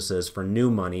purposes for new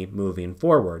money moving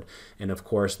forward. And of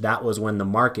course, that was when the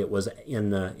market was in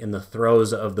the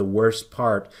throes of the worst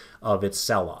part of its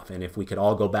sell-off. And if we could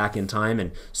all go back in time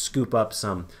and scoop up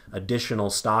some additional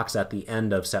stocks at the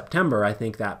end of September, I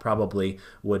think that probably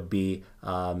would be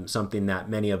something that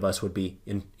many of us would be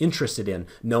interested in,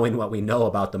 knowing what we know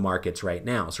about the markets right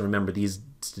now. So remember, these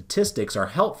statistics are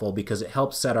helpful because it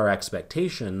helps set our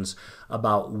expectations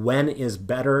about when is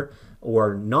better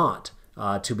or not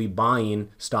to be buying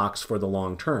stocks for the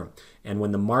long term. And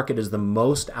when the market is the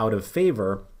most out of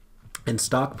favor, and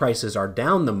stock prices are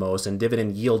down the most and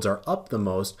dividend yields are up the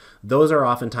most, those are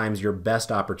oftentimes your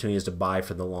best opportunities to buy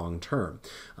for the long term.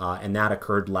 And that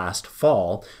occurred last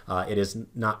fall. It is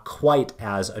not quite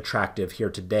as attractive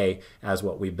here today as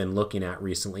what we've been looking at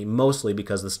recently, mostly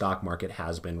because the stock market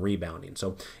has been rebounding.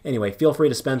 So anyway, feel free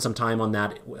to spend some time on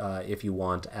that if you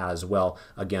want as well.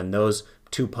 Again, those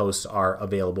 2 posts are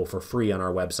available for free on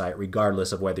our website,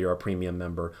 regardless of whether you're a premium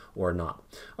member or not.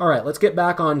 All right, let's get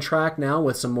back on track now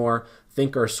with some more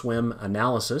Thinkorswim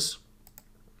analysis.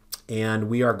 And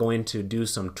we are going to do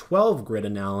some 12 grid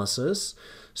analysis,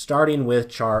 starting with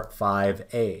chart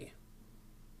 5A.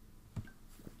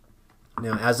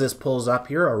 Now, as this pulls up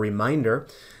here, a reminder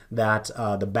that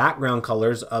the background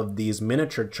colors of these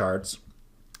miniature charts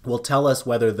will tell us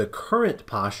whether the current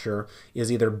posture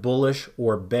is either bullish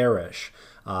or bearish,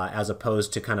 as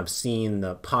opposed to kind of seeing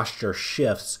the posture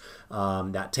shifts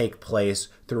that take place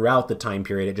throughout the time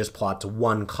period. It just plots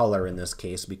one color in this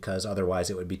case, because otherwise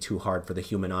it would be too hard for the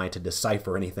human eye to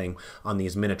decipher anything on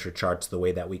these miniature charts the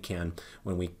way that we can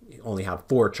when we only have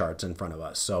 4 charts in front of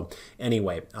us. So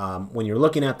anyway, when you're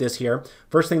looking at this here,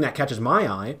 first thing that catches my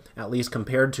eye, at least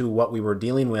compared to what we were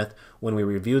dealing with when we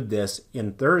reviewed this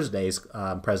in Thursday's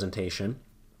presentation,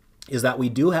 is that we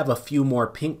do have a few more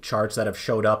pink charts that have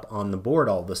showed up on the board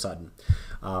all of a sudden.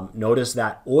 Notice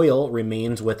that oil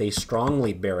remains with a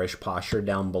strongly bearish posture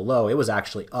down below. It was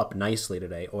actually up nicely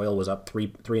today. Oil was up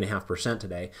 3.5%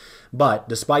 today. But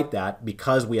despite that,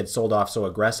 because we had sold off so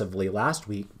aggressively last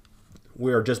week,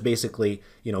 we're just basically,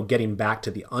 getting back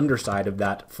to the underside of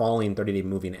that falling 30-day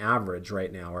moving average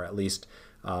right now, or at least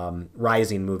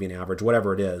rising moving average,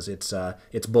 whatever it is.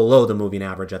 It's below the moving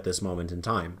average at this moment in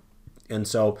time. And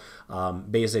so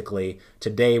basically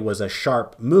today was a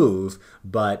sharp move,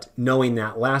 but knowing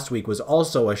that last week was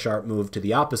also a sharp move to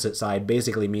the opposite side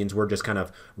basically means we're just kind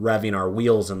of revving our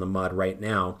wheels in the mud right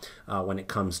now when it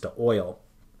comes to oil.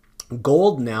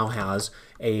 Gold now has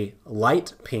a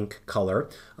light pink color,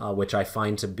 which I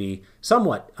find to be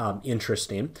somewhat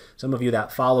interesting. Some of you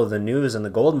that follow the news in the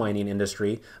gold mining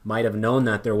industry might have known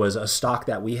that there was a stock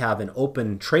that we have an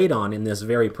open trade on in this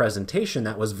very presentation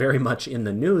that was very much in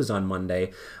the news on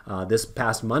Monday. This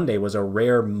past Monday was a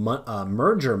rare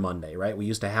merger Monday, right? We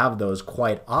used to have those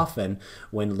quite often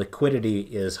when liquidity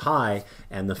is high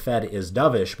and the Fed is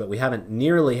dovish, but we haven't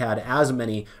nearly had as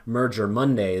many merger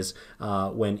Mondays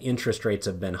when interest rates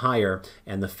have been higher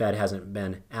and the Fed hasn't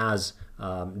been as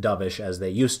dovish as they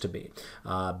used to be.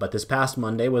 But this past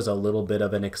Monday was a little bit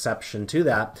of an exception to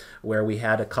that, where we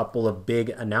had a couple of big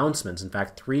announcements. In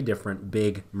fact, 3 different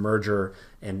big merger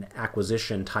and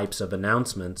acquisition types of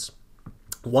announcements.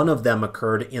 One of them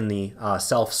occurred in the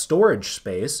self-storage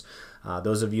space.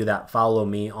 Those of you that follow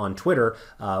me on Twitter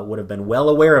would have been well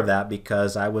aware of that,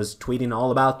 because I was tweeting all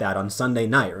about that on Sunday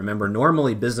night. Remember,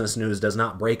 normally business news does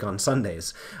not break on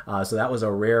Sundays. So that was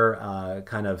a rare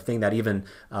kind of thing that even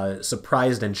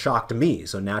surprised and shocked me.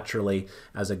 So naturally,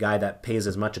 as a guy that pays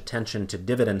as much attention to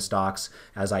dividend stocks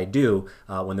as I do,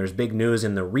 when there's big news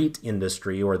in the REIT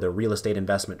industry or the real estate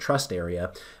investment trust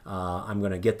area, I'm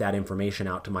going to get that information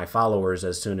out to my followers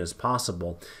as soon as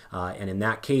possible. And in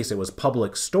that case, it was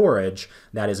Public Storage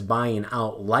that is buying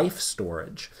out Life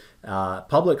Storage.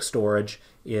 Public Storage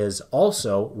is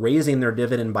also raising their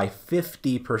dividend by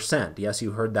 50%. Yes,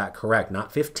 you heard that correct.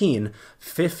 Not 15,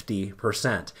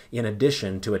 50%, in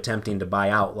addition to attempting to buy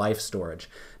out Life Storage.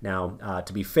 Now,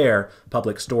 to be fair,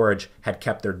 Public Storage had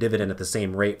kept their dividend at the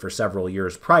same rate for several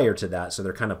years prior to that, so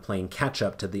they're kind of playing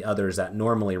catch-up to the others that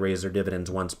normally raise their dividends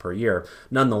once per year.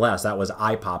 Nonetheless, that was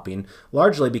eye-popping,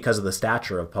 largely because of the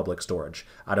stature of Public Storage.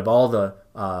 Out of all the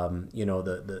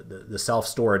the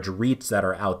self-storage REITs that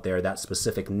are out there, that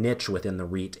specific niche within the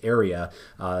REIT area,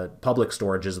 Public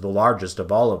Storage is the largest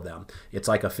of all of them. It's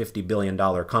like a $50 billion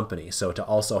company. So to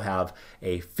also have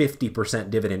a 50%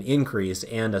 dividend increase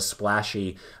and a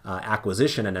splashy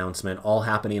acquisition announcement all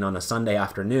happening on a Sunday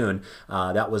afternoon,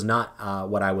 that was not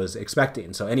what I was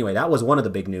expecting. So anyway, that was one of the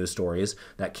big news stories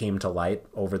that came to light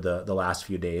over the last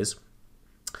few days.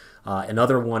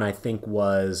 Another one I think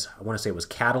was, I want to say it was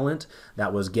Catalent,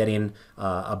 that was getting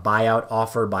a buyout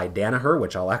offer by Danaher,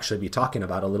 which I'll actually be talking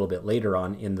about a little bit later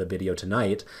on in the video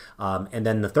tonight. And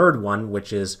then the third one,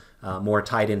 which is more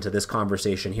tied into this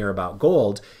conversation here about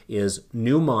gold, is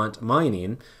Newmont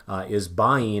Mining is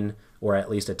buying or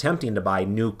at least attempting to buy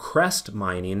Newcrest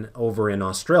Mining over in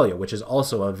Australia, which is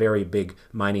also a very big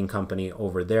mining company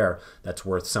over there that's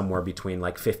worth somewhere between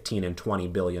like 15 and 20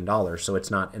 billion dollars. So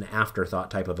it's not an afterthought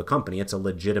type of a company. It's a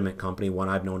legitimate company, one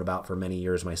I've known about for many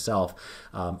years myself.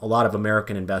 A lot of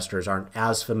American investors aren't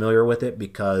as familiar with it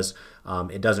because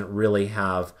it doesn't really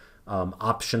have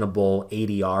optionable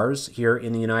ADRs here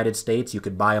in the United States. You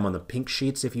could buy them on the pink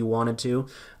sheets if you wanted to,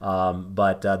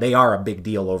 but they are a big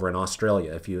deal over in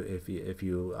Australia. If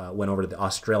you went over to the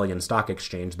Australian Stock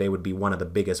Exchange, they would be one of the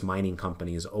biggest mining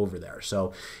companies over there.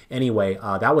 So anyway,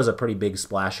 that was a pretty big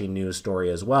splashy news story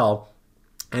as well.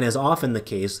 And as often the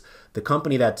case, the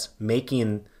company that's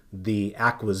making the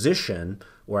acquisition,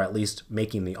 or at least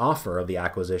making the offer of the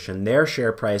acquisition, their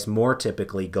share price more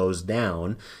typically goes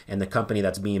down, and the company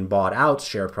that's being bought out's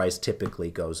share price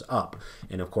typically goes up.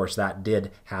 And of course, that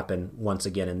did happen once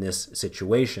again in this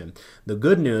situation. The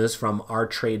good news from our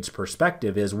trade's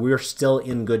perspective is we're still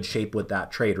in good shape with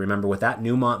that trade. Remember, with that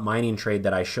Newmont mining trade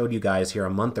that I showed you guys here a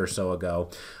month or so ago,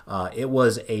 it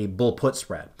was a bull put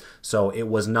spread. So it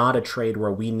was not a trade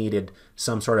where we needed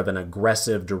some sort of an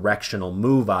aggressive directional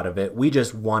move out of it. We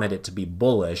just wanted it to be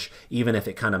bullish, even if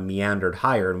it kind of meandered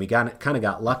higher. And we kind of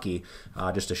got lucky.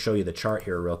 Just to show you the chart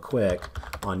here real quick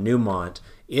on Newmont,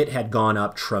 it had gone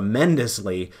up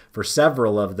tremendously for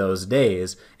several of those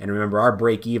days. And remember, our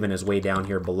break even is way down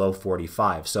here below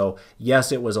 45. So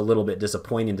yes, it was a little bit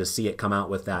disappointing to see it come out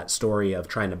with that story of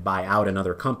trying to buy out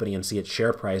another company and see its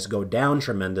share price go down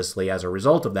tremendously as a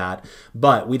result of that.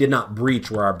 But we did not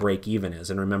breach where our break even is.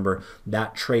 And remember,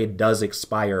 that trade does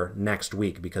expire next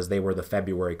week because they were the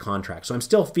February contract. So I'm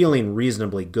still feeling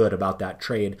reasonably good about that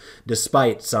trade,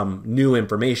 despite some new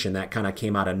information that kind of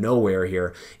came out of nowhere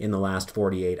here in the last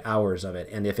 48 hours of it.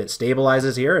 And if it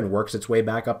stabilizes here and works its way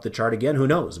back up the chart again, who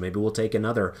knows? Maybe we'll take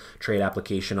another trade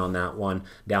application on that one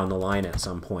down the line at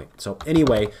some point. So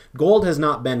anyway, gold has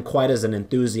not been quite as an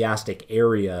enthusiastic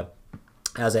area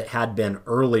as it had been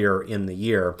earlier in the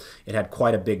year. It had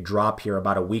quite a big drop here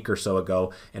about a week or so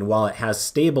ago, and while it has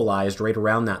stabilized right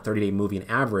around that 30-day moving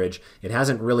average, it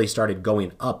hasn't really started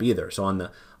going up either. So on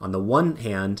the one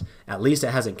hand, at least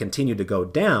it hasn't continued to go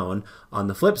down. On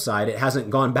the flip side, it hasn't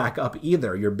gone back up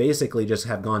either. You're basically just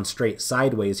have gone straight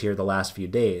sideways here the last few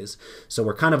days. So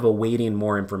we're kind of awaiting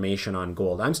more information on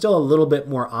gold. I'm still a little bit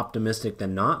more optimistic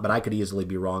than not, but I could easily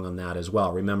be wrong on that as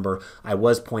well. Remember, I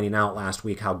was pointing out last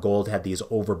week how gold had these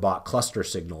overbought cluster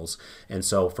signals. And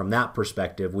so from that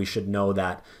perspective, we should know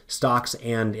that stocks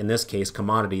and, in this case,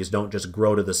 commodities don't just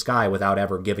grow to the sky without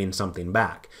ever giving something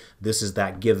back. This is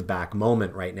that give back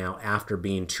moment right now after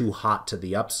being too hot to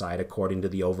the upside according to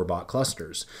the overbought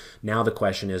clusters. Now the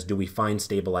question is, do we find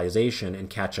stabilization and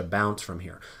catch a bounce from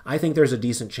here? I think there's a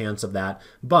decent chance of that,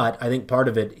 but I think part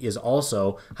of it is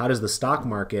also how does the stock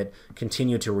market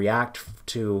continue to react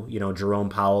to, Jerome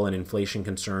Powell and inflation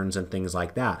concerns and things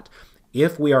like that.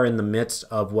 If we are in the midst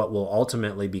of what will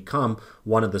ultimately become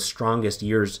one of the strongest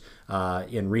years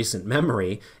in recent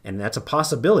memory, and that's a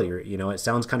possibility. It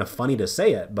sounds kind of funny to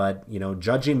say it, but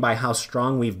judging by how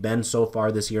strong we've been so far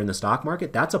this year in the stock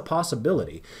market, that's a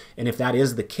possibility. And if that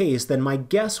is the case, then my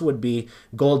guess would be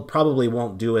gold probably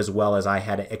won't do as well as I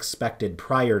had expected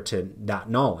prior to that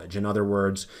knowledge. In other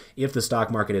words, if the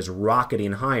stock market is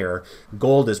rocketing higher,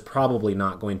 gold is probably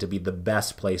not going to be the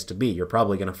best place to be. You're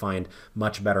probably going to find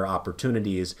much better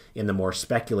opportunities in the more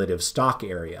speculative stock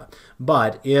area.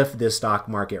 But if this stock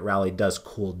market rally does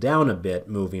cool down a bit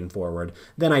moving forward,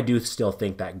 then I do still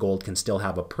think that gold can still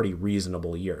have a pretty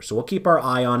reasonable year. So we'll keep our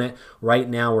eye on it. Right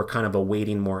now, we're kind of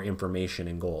awaiting more information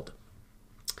in gold.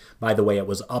 By the way, it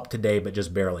was up today, but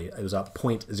just barely. It was up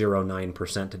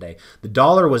 0.09% today. The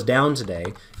dollar was down today.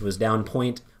 It was down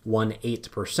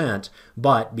 0.18%,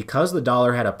 but because the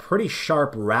dollar had a pretty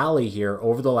sharp rally here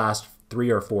over the last 3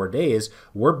 or 4 days,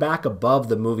 we're back above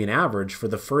the moving average for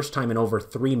the first time in over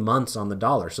 3 months on the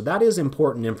dollar. So that is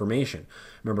important information.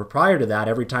 Remember, prior to that,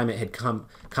 every time it had come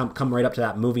right up to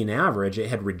that moving average, it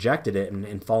had rejected it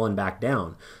and fallen back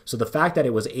down. So the fact that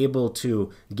it was able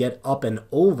to get up and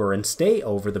over and stay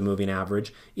over the moving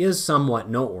average is somewhat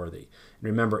noteworthy.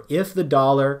 Remember, if the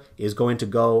dollar is going to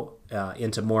go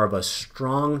into more of a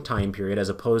strong time period as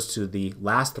opposed to the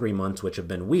last 3 months, which have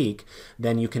been weak,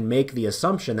 then you can make the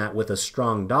assumption that with a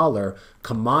strong dollar,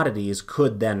 commodities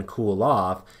could then cool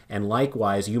off. And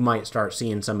likewise, you might start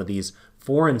seeing some of these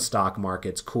foreign stock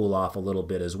markets cool off a little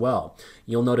bit as well.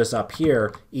 You'll notice up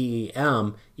here,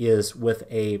 EEM is with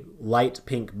a light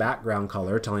pink background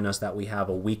color, telling us that we have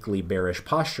a weekly bearish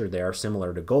posture there,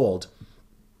 similar to gold.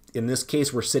 In this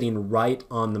case, we're sitting right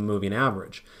on the moving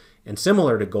average. And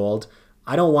similar to gold,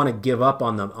 I don't want to give up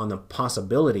on the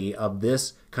possibility of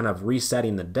this kind of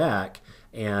resetting the deck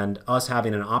and us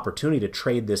having an opportunity to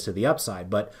trade this to the upside.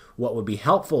 But what would be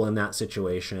helpful in that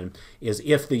situation is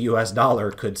if the US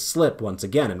dollar could slip once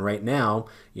again. And right now,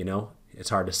 you know, it's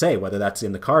hard to say whether that's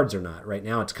in the cards or not. Right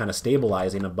now, it's kind of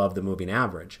stabilizing above the moving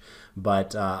average.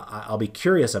 But I'll be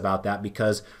curious about that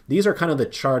because these are kind of the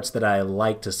charts that I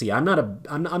like to see. I'm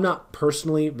not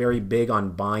personally very big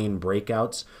on buying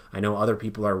breakouts. I know other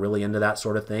people are really into that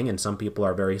sort of thing, and some people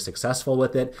are very successful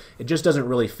with it. It just doesn't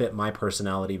really fit my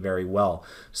personality very well.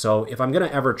 So if I'm going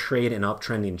to ever trade an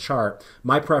uptrending chart,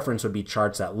 my preference would be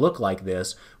charts that look like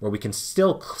this, where we can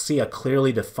still see a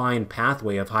clearly defined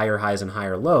pathway of higher highs and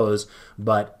higher lows,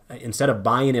 but instead of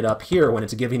buying it up here when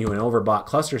it's giving you an overbought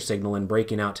cluster signal and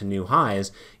breaking out to new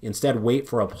highs, instead wait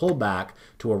for a pullback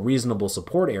to a reasonable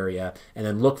support area and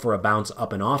then look for a bounce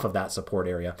up and off of that support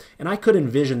area. And I could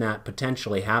envision that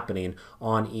potentially happening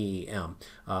on EEM.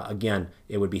 Again,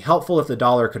 it would be helpful if the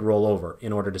dollar could roll over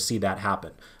in order to see that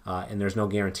happen. And there's no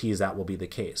guarantees that will be the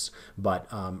case. But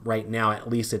right now, at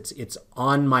least it's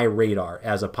on my radar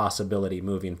as a possibility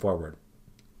moving forward.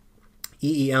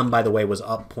 EEM, by the way, was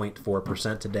up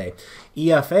 0.4% today.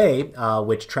 EFA,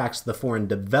 which tracks the foreign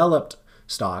developed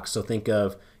stocks, so think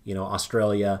of, you know,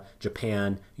 Australia,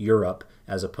 Japan, Europe,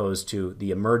 as opposed to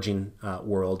the emerging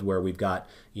world where we've got,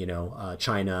 you know,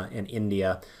 China and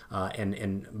India.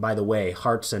 And by the way,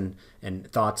 hearts and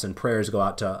thoughts and prayers go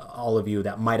out to all of you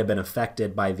that might have been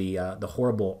affected by the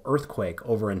horrible earthquake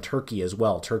over in Turkey as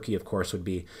well. Turkey, of course, would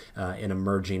be an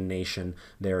emerging nation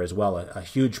there as well. A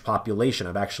huge population.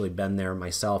 I've actually been there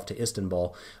myself to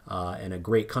Istanbul, and a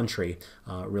great country,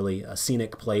 really a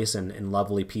scenic place and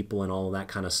lovely people and all of that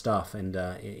kind of stuff. And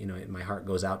you know, my heart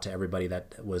goes out to everybody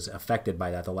that was affected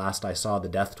by that. The last I saw, the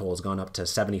death toll has gone up to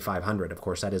 7,500. Of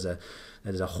course, that is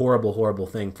a horrible, horrible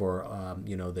thing for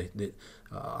you know,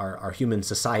 our human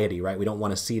society, right? We don't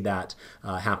want to see that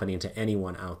happening to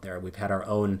anyone out there. We've had our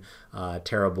own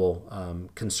terrible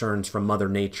concerns from Mother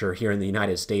Nature here in the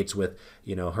United States with,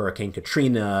 you know, Hurricane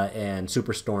Katrina and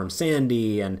Superstorm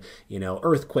Sandy and, you know,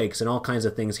 earthquakes and all kinds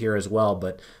of things here as well.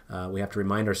 But we have to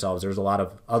remind ourselves there's a lot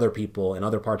of other people in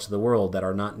other parts of the world that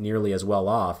are not nearly as well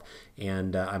off.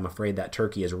 And I'm afraid that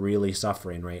Turkey is really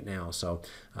suffering right now. So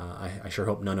I sure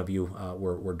hope none of you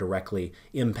were directly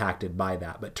impacted by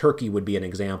that. But Turkey would be an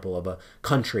example of a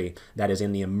country that is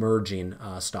in the emerging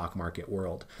stock market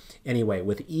world. Anyway,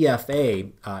 with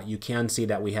EFA, you can see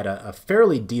that we had a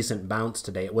fairly decent bounce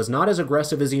today. It was not as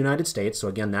aggressive as the United States. So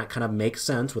again, that kind of makes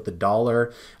sense with the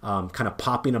dollar kind of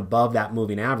popping above that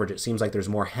moving average. It seems like there's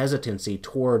more hesitancy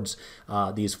towards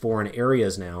these foreign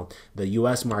areas now. The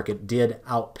U.S. market did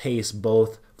outpace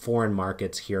both foreign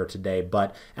markets here today,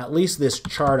 but at least this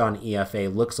chart on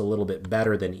EFA looks a little bit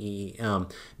better than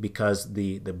EEM because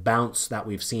the bounce that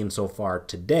we've seen so far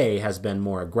today has been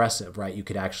more aggressive, right? You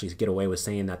could actually get away with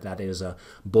saying that that is a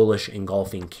bullish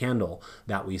engulfing candle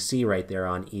that we see right there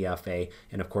on EFA.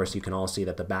 And of course, you can all see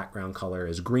that the background color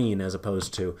is green as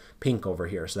opposed to pink over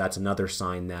here. So that's another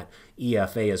sign that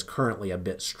EFA is currently a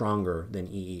bit stronger than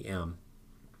EEM.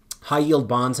 High yield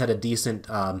bonds had a decent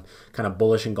kind of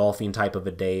bullish engulfing type of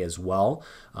a day as well.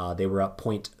 They were up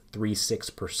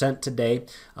 0.36% today,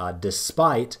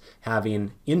 despite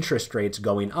having interest rates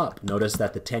going up. Notice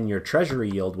that the 10-year Treasury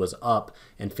yield was up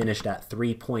and finished at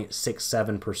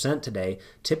 3.67% today.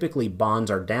 Typically,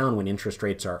 bonds are down when interest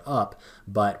rates are up,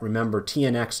 but remember,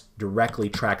 TNX directly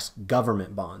tracks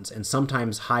government bonds, and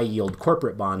sometimes high-yield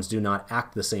corporate bonds do not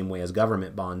act the same way as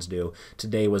government bonds do.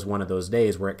 Today was one of those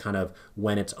days where it kind of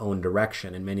went its own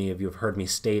direction, and many of you have heard me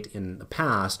state in the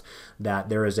past that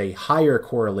there is a higher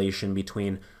correlation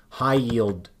between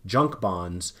high-yield junk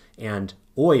bonds and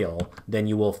oil than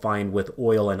you will find with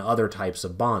oil and other types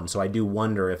of bonds. So I do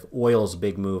wonder if oil's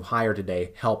big move higher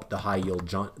today helped the high-yield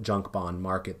junk bond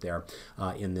market there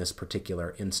in this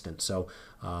particular instance. So,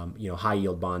 you know,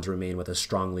 high-yield bonds remain with a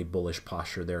strongly bullish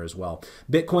posture there as well.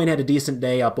 Bitcoin had a decent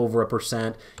day, up over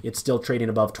 1%. It's still trading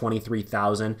above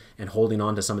 23,000 and holding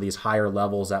on to some of these higher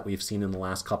levels that we've seen in the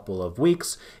last couple of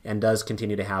weeks, and does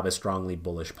continue to have a strongly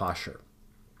bullish posture.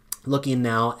 Looking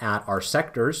now at our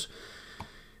sectors,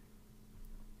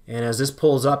 and as this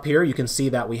pulls up here, you can see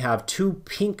that we have two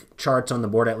pink charts on the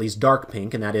board, at least dark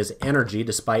pink, and that is energy,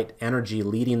 despite energy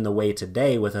leading the way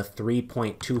today with a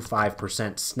 3.25%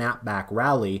 snapback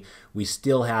rally. We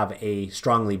still have a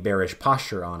strongly bearish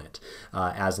posture on it,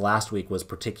 as last week was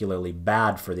particularly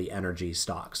bad for the energy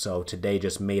stock. So today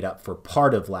just made up for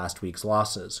part of last week's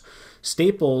losses.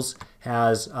 Staples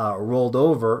has rolled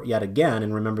over yet again,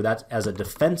 and remember that as a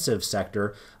defensive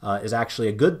sector is actually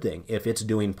a good thing if it's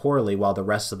doing poorly while the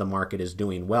rest of the market is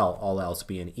doing well, all else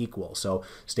being equal. So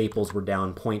staples were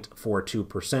down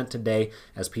 0.42% today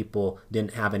as people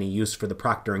didn't have any use for the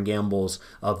Procter & Gamble's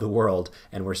of the world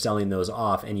and we're selling those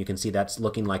off. And you can see that's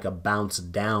looking like a bounce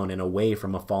down and away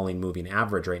from a falling moving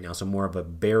average right now. So more of a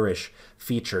bearish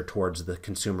feature towards the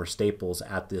consumer staples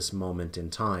at this moment in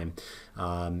time.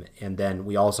 And then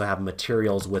we also have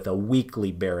materials with a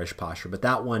weekly bearish posture, but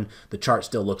that one, the chart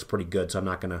still looks pretty good, so I'm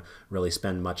not going to really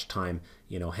spend much time,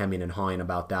 hemming and hawing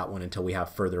about that one until we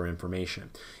have further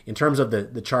information. In terms of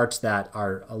the charts that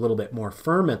are a little bit more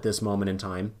firm at this moment in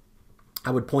time, I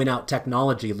would point out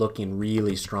technology looking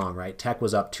really strong, right? Tech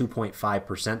was up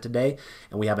 2.5% today,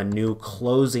 and we have a new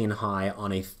closing high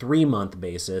on a 3-month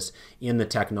basis in the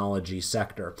technology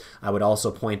sector. I would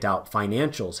also point out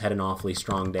financials had an awfully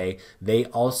strong day. They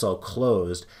also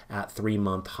closed at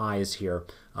 3-month highs here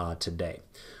today.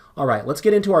 All right, let's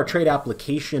get into our trade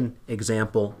application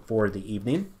example for the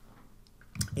evening.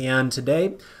 And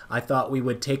today, I thought we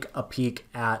would take a peek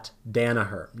at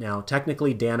Danaher. Now,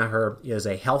 technically, Danaher is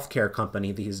a healthcare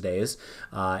company these days,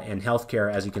 and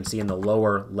healthcare, as you can see in the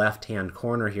lower left-hand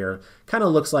corner here, kind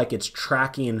of looks like it's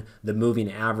tracking the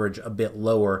moving average a bit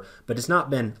lower, but it's not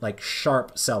been like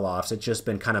sharp sell-offs. It's just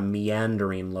been kind of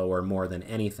meandering lower more than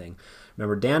anything.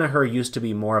 Remember, Danaher used to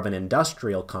be more of an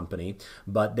industrial company,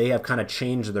 but they have kind of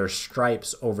changed their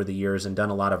stripes over the years and done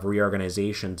a lot of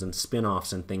reorganizations and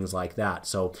spin-offs and things like that.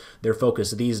 So their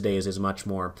focus these days is much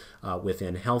more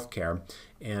within healthcare.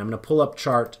 And I'm going to pull up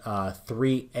chart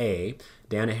 3A.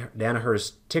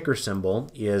 Danaher's ticker symbol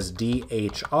is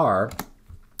DHR.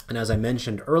 And as I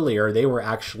mentioned earlier, they were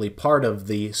actually part of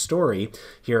the story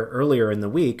here earlier in the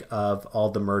week of all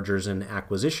the mergers and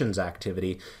acquisitions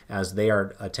activity as they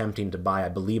are attempting to buy, I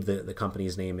believe the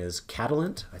company's name is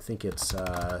Catalent. I think it's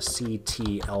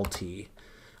CTLT.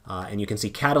 And you can see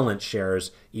Catalent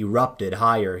shares erupted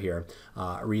higher here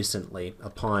recently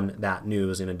upon that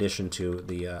news, in addition to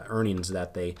the earnings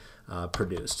that they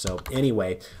produced. So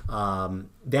anyway,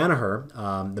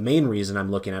 Danaher, the main reason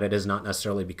I'm looking at it is not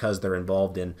necessarily because they're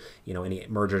involved in any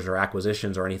mergers or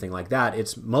acquisitions or anything like that.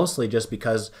 It's mostly just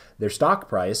because their stock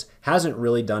price hasn't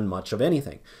really done much of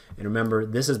anything. And remember,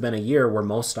 this has been a year where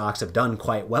most stocks have done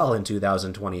quite well in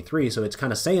 2023, so it's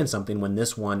kind of saying something when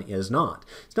this one is not.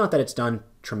 It's not that it's done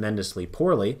tremendously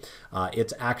poorly.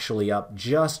 It's actually up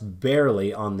just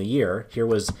barely on the year. Here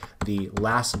was the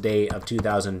last day of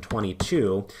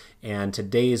 2022, and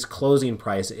today's closing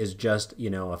price is just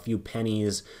a few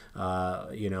pennies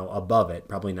above it,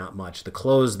 probably not much. The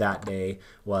close that day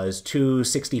was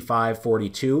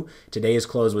 265.42. Today's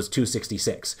close was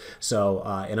 266. So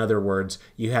in other words,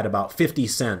 you had about 50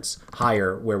 cents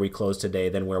higher where we closed today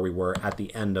than where we were at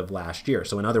the end of last year.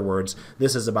 So in other words,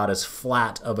 this is about as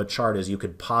flat of a chart as you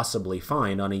could possibly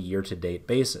find on a year-to-date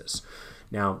basis.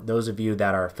 Now, those of you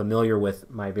that are familiar with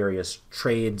my various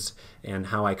trades and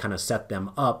how I kind of set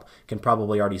them up can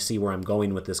probably already see where I'm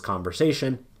going with this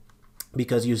conversation,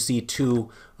 because you see two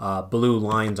blue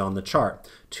lines on the chart,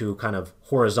 two kind of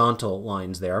horizontal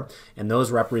lines there, and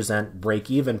those represent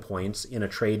break-even points in a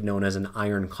trade known as an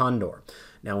iron condor.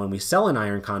 Now, when we sell an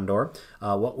iron condor,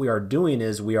 what we are doing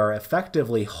is we are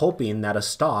effectively hoping that a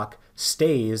stock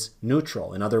stays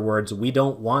neutral. In other words, we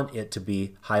don't want it to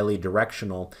be highly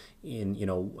directional in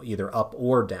either up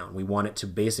or down. We want it to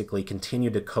basically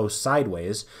continue to coast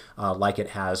sideways like it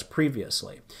has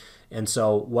previously. And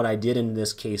so what I did in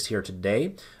this case here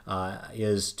today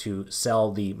is to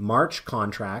sell the March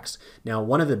contracts. Now,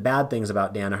 one of the bad things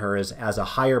about Danaher is, as a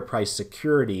higher price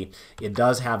security, it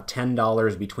does have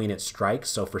 $10 between its strikes.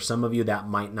 So for some of you, that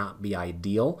might not be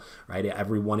ideal, right?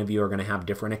 Every one of you are going to have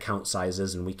different account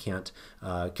sizes, and we can't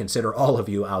consider all of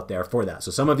you out there for that.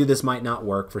 So some of you, this might not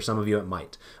work. For some of you, it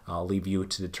might. I'll leave you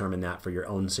to determine that for your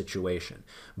own situation.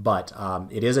 But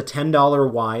it is a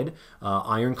 $10 wide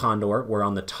iron condor, where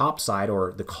on the top side,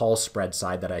 or the call spread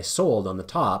side that I sold on the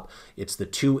top, it's the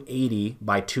 280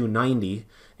 by 290,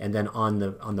 and then on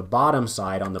the bottom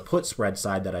side, on the put spread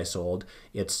side that I sold,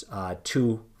 it's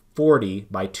 240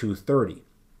 by 230.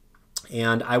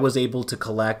 And I was able to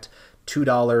collect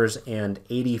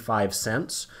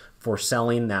 $2.85 for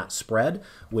selling that spread,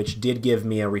 which did give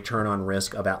me a return on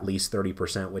risk of at least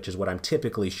 30%, which is what I'm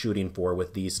typically shooting for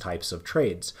with these types of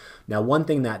trades. Now, one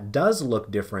thing that does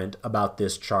look different about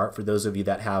this chart, for those of you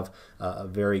that have a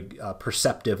very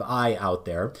perceptive eye out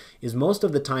there, is most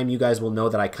of the time you guys will know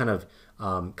that I kind of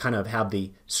have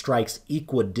the strikes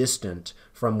equidistant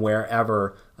from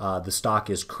wherever the stock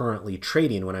is currently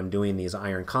trading when I'm doing these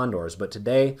iron condors. But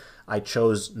today I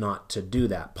chose not to do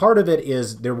that. Part of it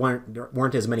is there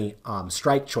weren't as many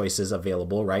strike choices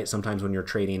available, right? Sometimes when you're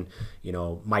trading, you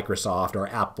know, Microsoft or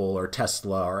Apple or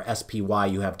Tesla or SPY,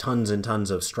 you have tons and tons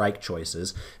of strike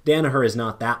choices. Danaher is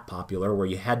not that popular where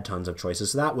you had tons of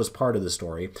choices, so that was part of the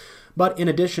story. But in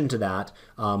addition to that,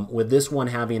 with this one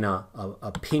having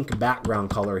a pink background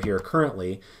color here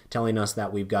currently, telling us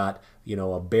that we've got, you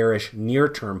know, a bearish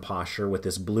near-term posture with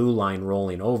this blue line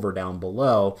rolling over down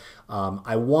below,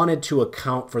 I wanted to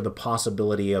account for the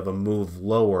possibility of a move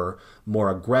lower more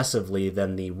aggressively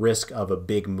than the risk of a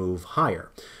big move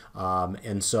higher.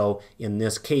 And so in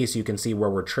this case, you can see where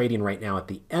we're trading right now at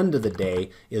the end of the day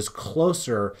is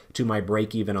closer to my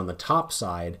break even on the top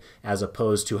side as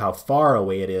opposed to how far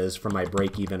away it is from my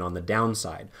break even on the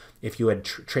downside. If you had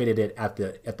traded it at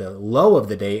the low of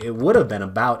the day, it would have been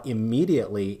about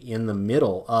immediately in the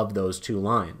middle of those two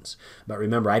lines. But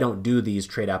remember, I don't do these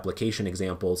trade application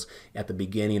examples at the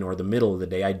beginning or the middle of the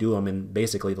day. I do them in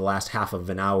basically the last half of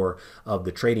an hour of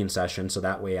the trading session, so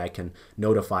that way I can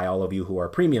notify all of you who are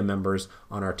premium members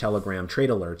on our Telegram trade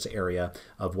alerts area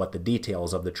of what the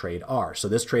details of the trade are. So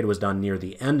this trade was done near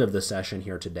the end of the session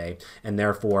here today, and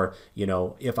therefore, you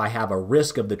know, if I have a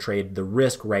risk of the trade, the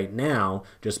risk right now,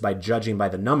 just by judging by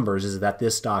the numbers, is that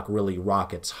this stock really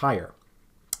rockets higher.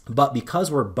 But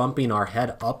because we're bumping our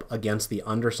head up against the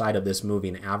underside of this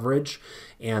moving average,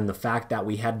 and the fact that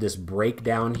we had this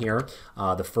breakdown here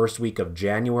the first week of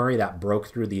January that broke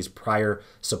through these prior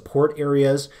support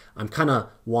areas, I'm kind of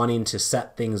wanting to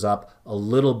set things up a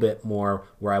little bit more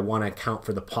where I want to account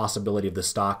for the possibility of the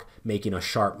stock making a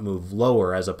sharp move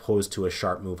lower as opposed to a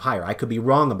sharp move higher. I could be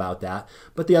wrong about that,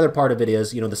 but the other part of it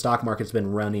is, you know, the stock market's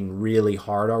been running really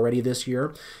hard already this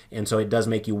year, and so it does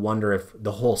make you wonder if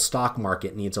the whole stock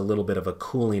market needs a little bit of a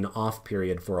cooling off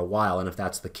period for a while, and if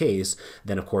that's the case,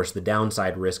 then of course the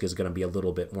downside risk is going to be a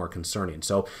little bit more concerning.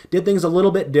 So did things a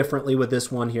little bit differently with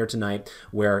this one here tonight,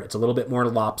 where it's a little bit more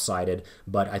lopsided,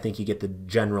 but I think you get the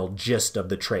general gist of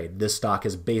the trade. This stock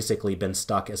has basically been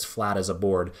stuck as flat as a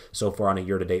board so far on a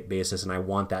year-to-date basis, and I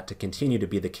want that to continue to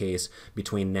be the case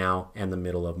between now and the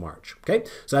middle of March. Okay,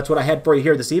 so that's what I had for you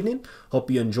here this evening.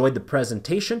 Hope you enjoyed the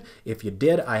presentation. If you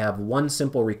did, I have one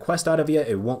simple request out of you.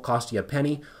 It won't cost you a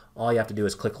penny. All you have to do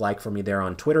is click like for me there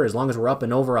on Twitter. As long as we're up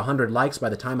and over 100 likes by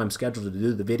the time I'm scheduled to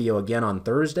do the video again on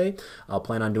Thursday, I'll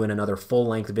plan on doing another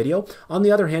full-length video. On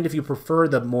the other hand, if you prefer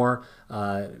the more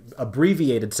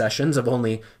abbreviated sessions of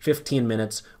only 15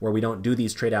 minutes where we don't do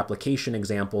these trade application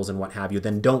examples and what have you,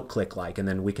 then don't click like, and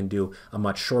then we can do a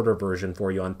much shorter version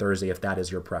for you on Thursday if that is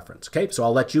your preference. Okay, so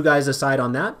I'll let you guys decide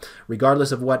on that.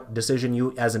 Regardless of what decision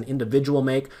you as an individual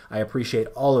make, I appreciate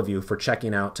all of you for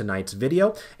checking out tonight's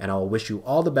video, and I'll wish you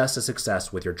all the best of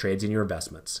success with your trades and your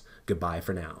investments. Goodbye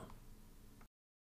for now.